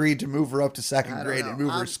 and they agreed to move her up to second grade and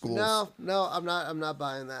move her schools. No, I'm not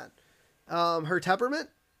buying that. Her temperament,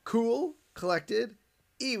 cool, collected,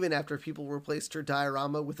 even after people replaced her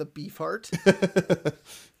diorama with a beef heart.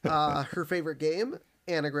 Her favorite game,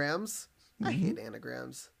 anagrams. Mm-hmm. I hate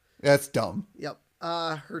anagrams. That's dumb. Yep.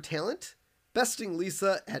 Her talent, besting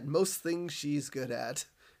Lisa at most things she's good at.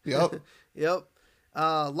 Yep. Yep.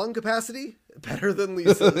 Lung capacity, better than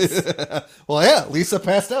Lisa's. Well, yeah, Lisa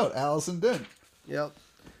passed out. Allison didn't. Yep.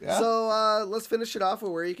 Yeah. So let's finish it off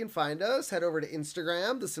with where you can find us. Head over to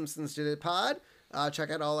Instagram, The Simpsons Did It Pod. Check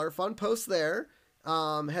out all our fun posts there.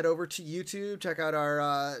 Head over to YouTube. Check out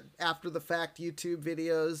our after the fact YouTube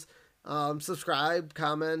videos. Subscribe,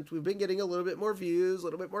 comment. We've been getting a little bit more views, a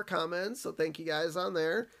little bit more comments. So thank you guys on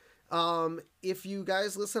there. If you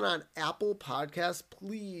guys listen on Apple Podcasts,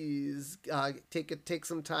 please take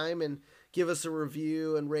some time and give us a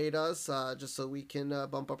review and rate us, just so we can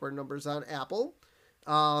bump up our numbers on Apple.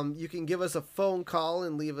 You can give us a phone call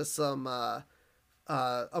and leave us some a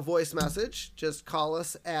voice message. Just call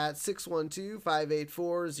us at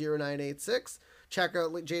 612-584-0986. Check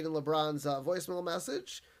out Jaden LeBron's voicemail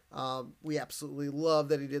message. We absolutely love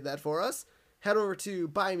that he did that for us. Head over to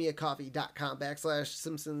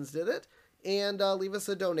buymeacoffee.com/SimpsonsDidIt and leave us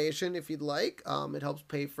a donation if you'd like. It helps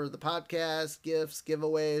pay for the podcast, gifts,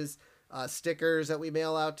 giveaways, stickers that we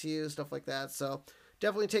mail out to you, stuff like that. So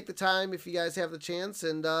definitely take the time if you guys have the chance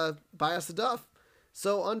and buy us a duff.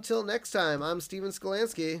 So until next time, I'm Steven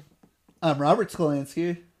Skolansky. I'm Robert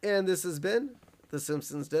Skolansky. And this has been The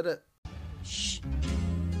Simpsons Did It. Shh.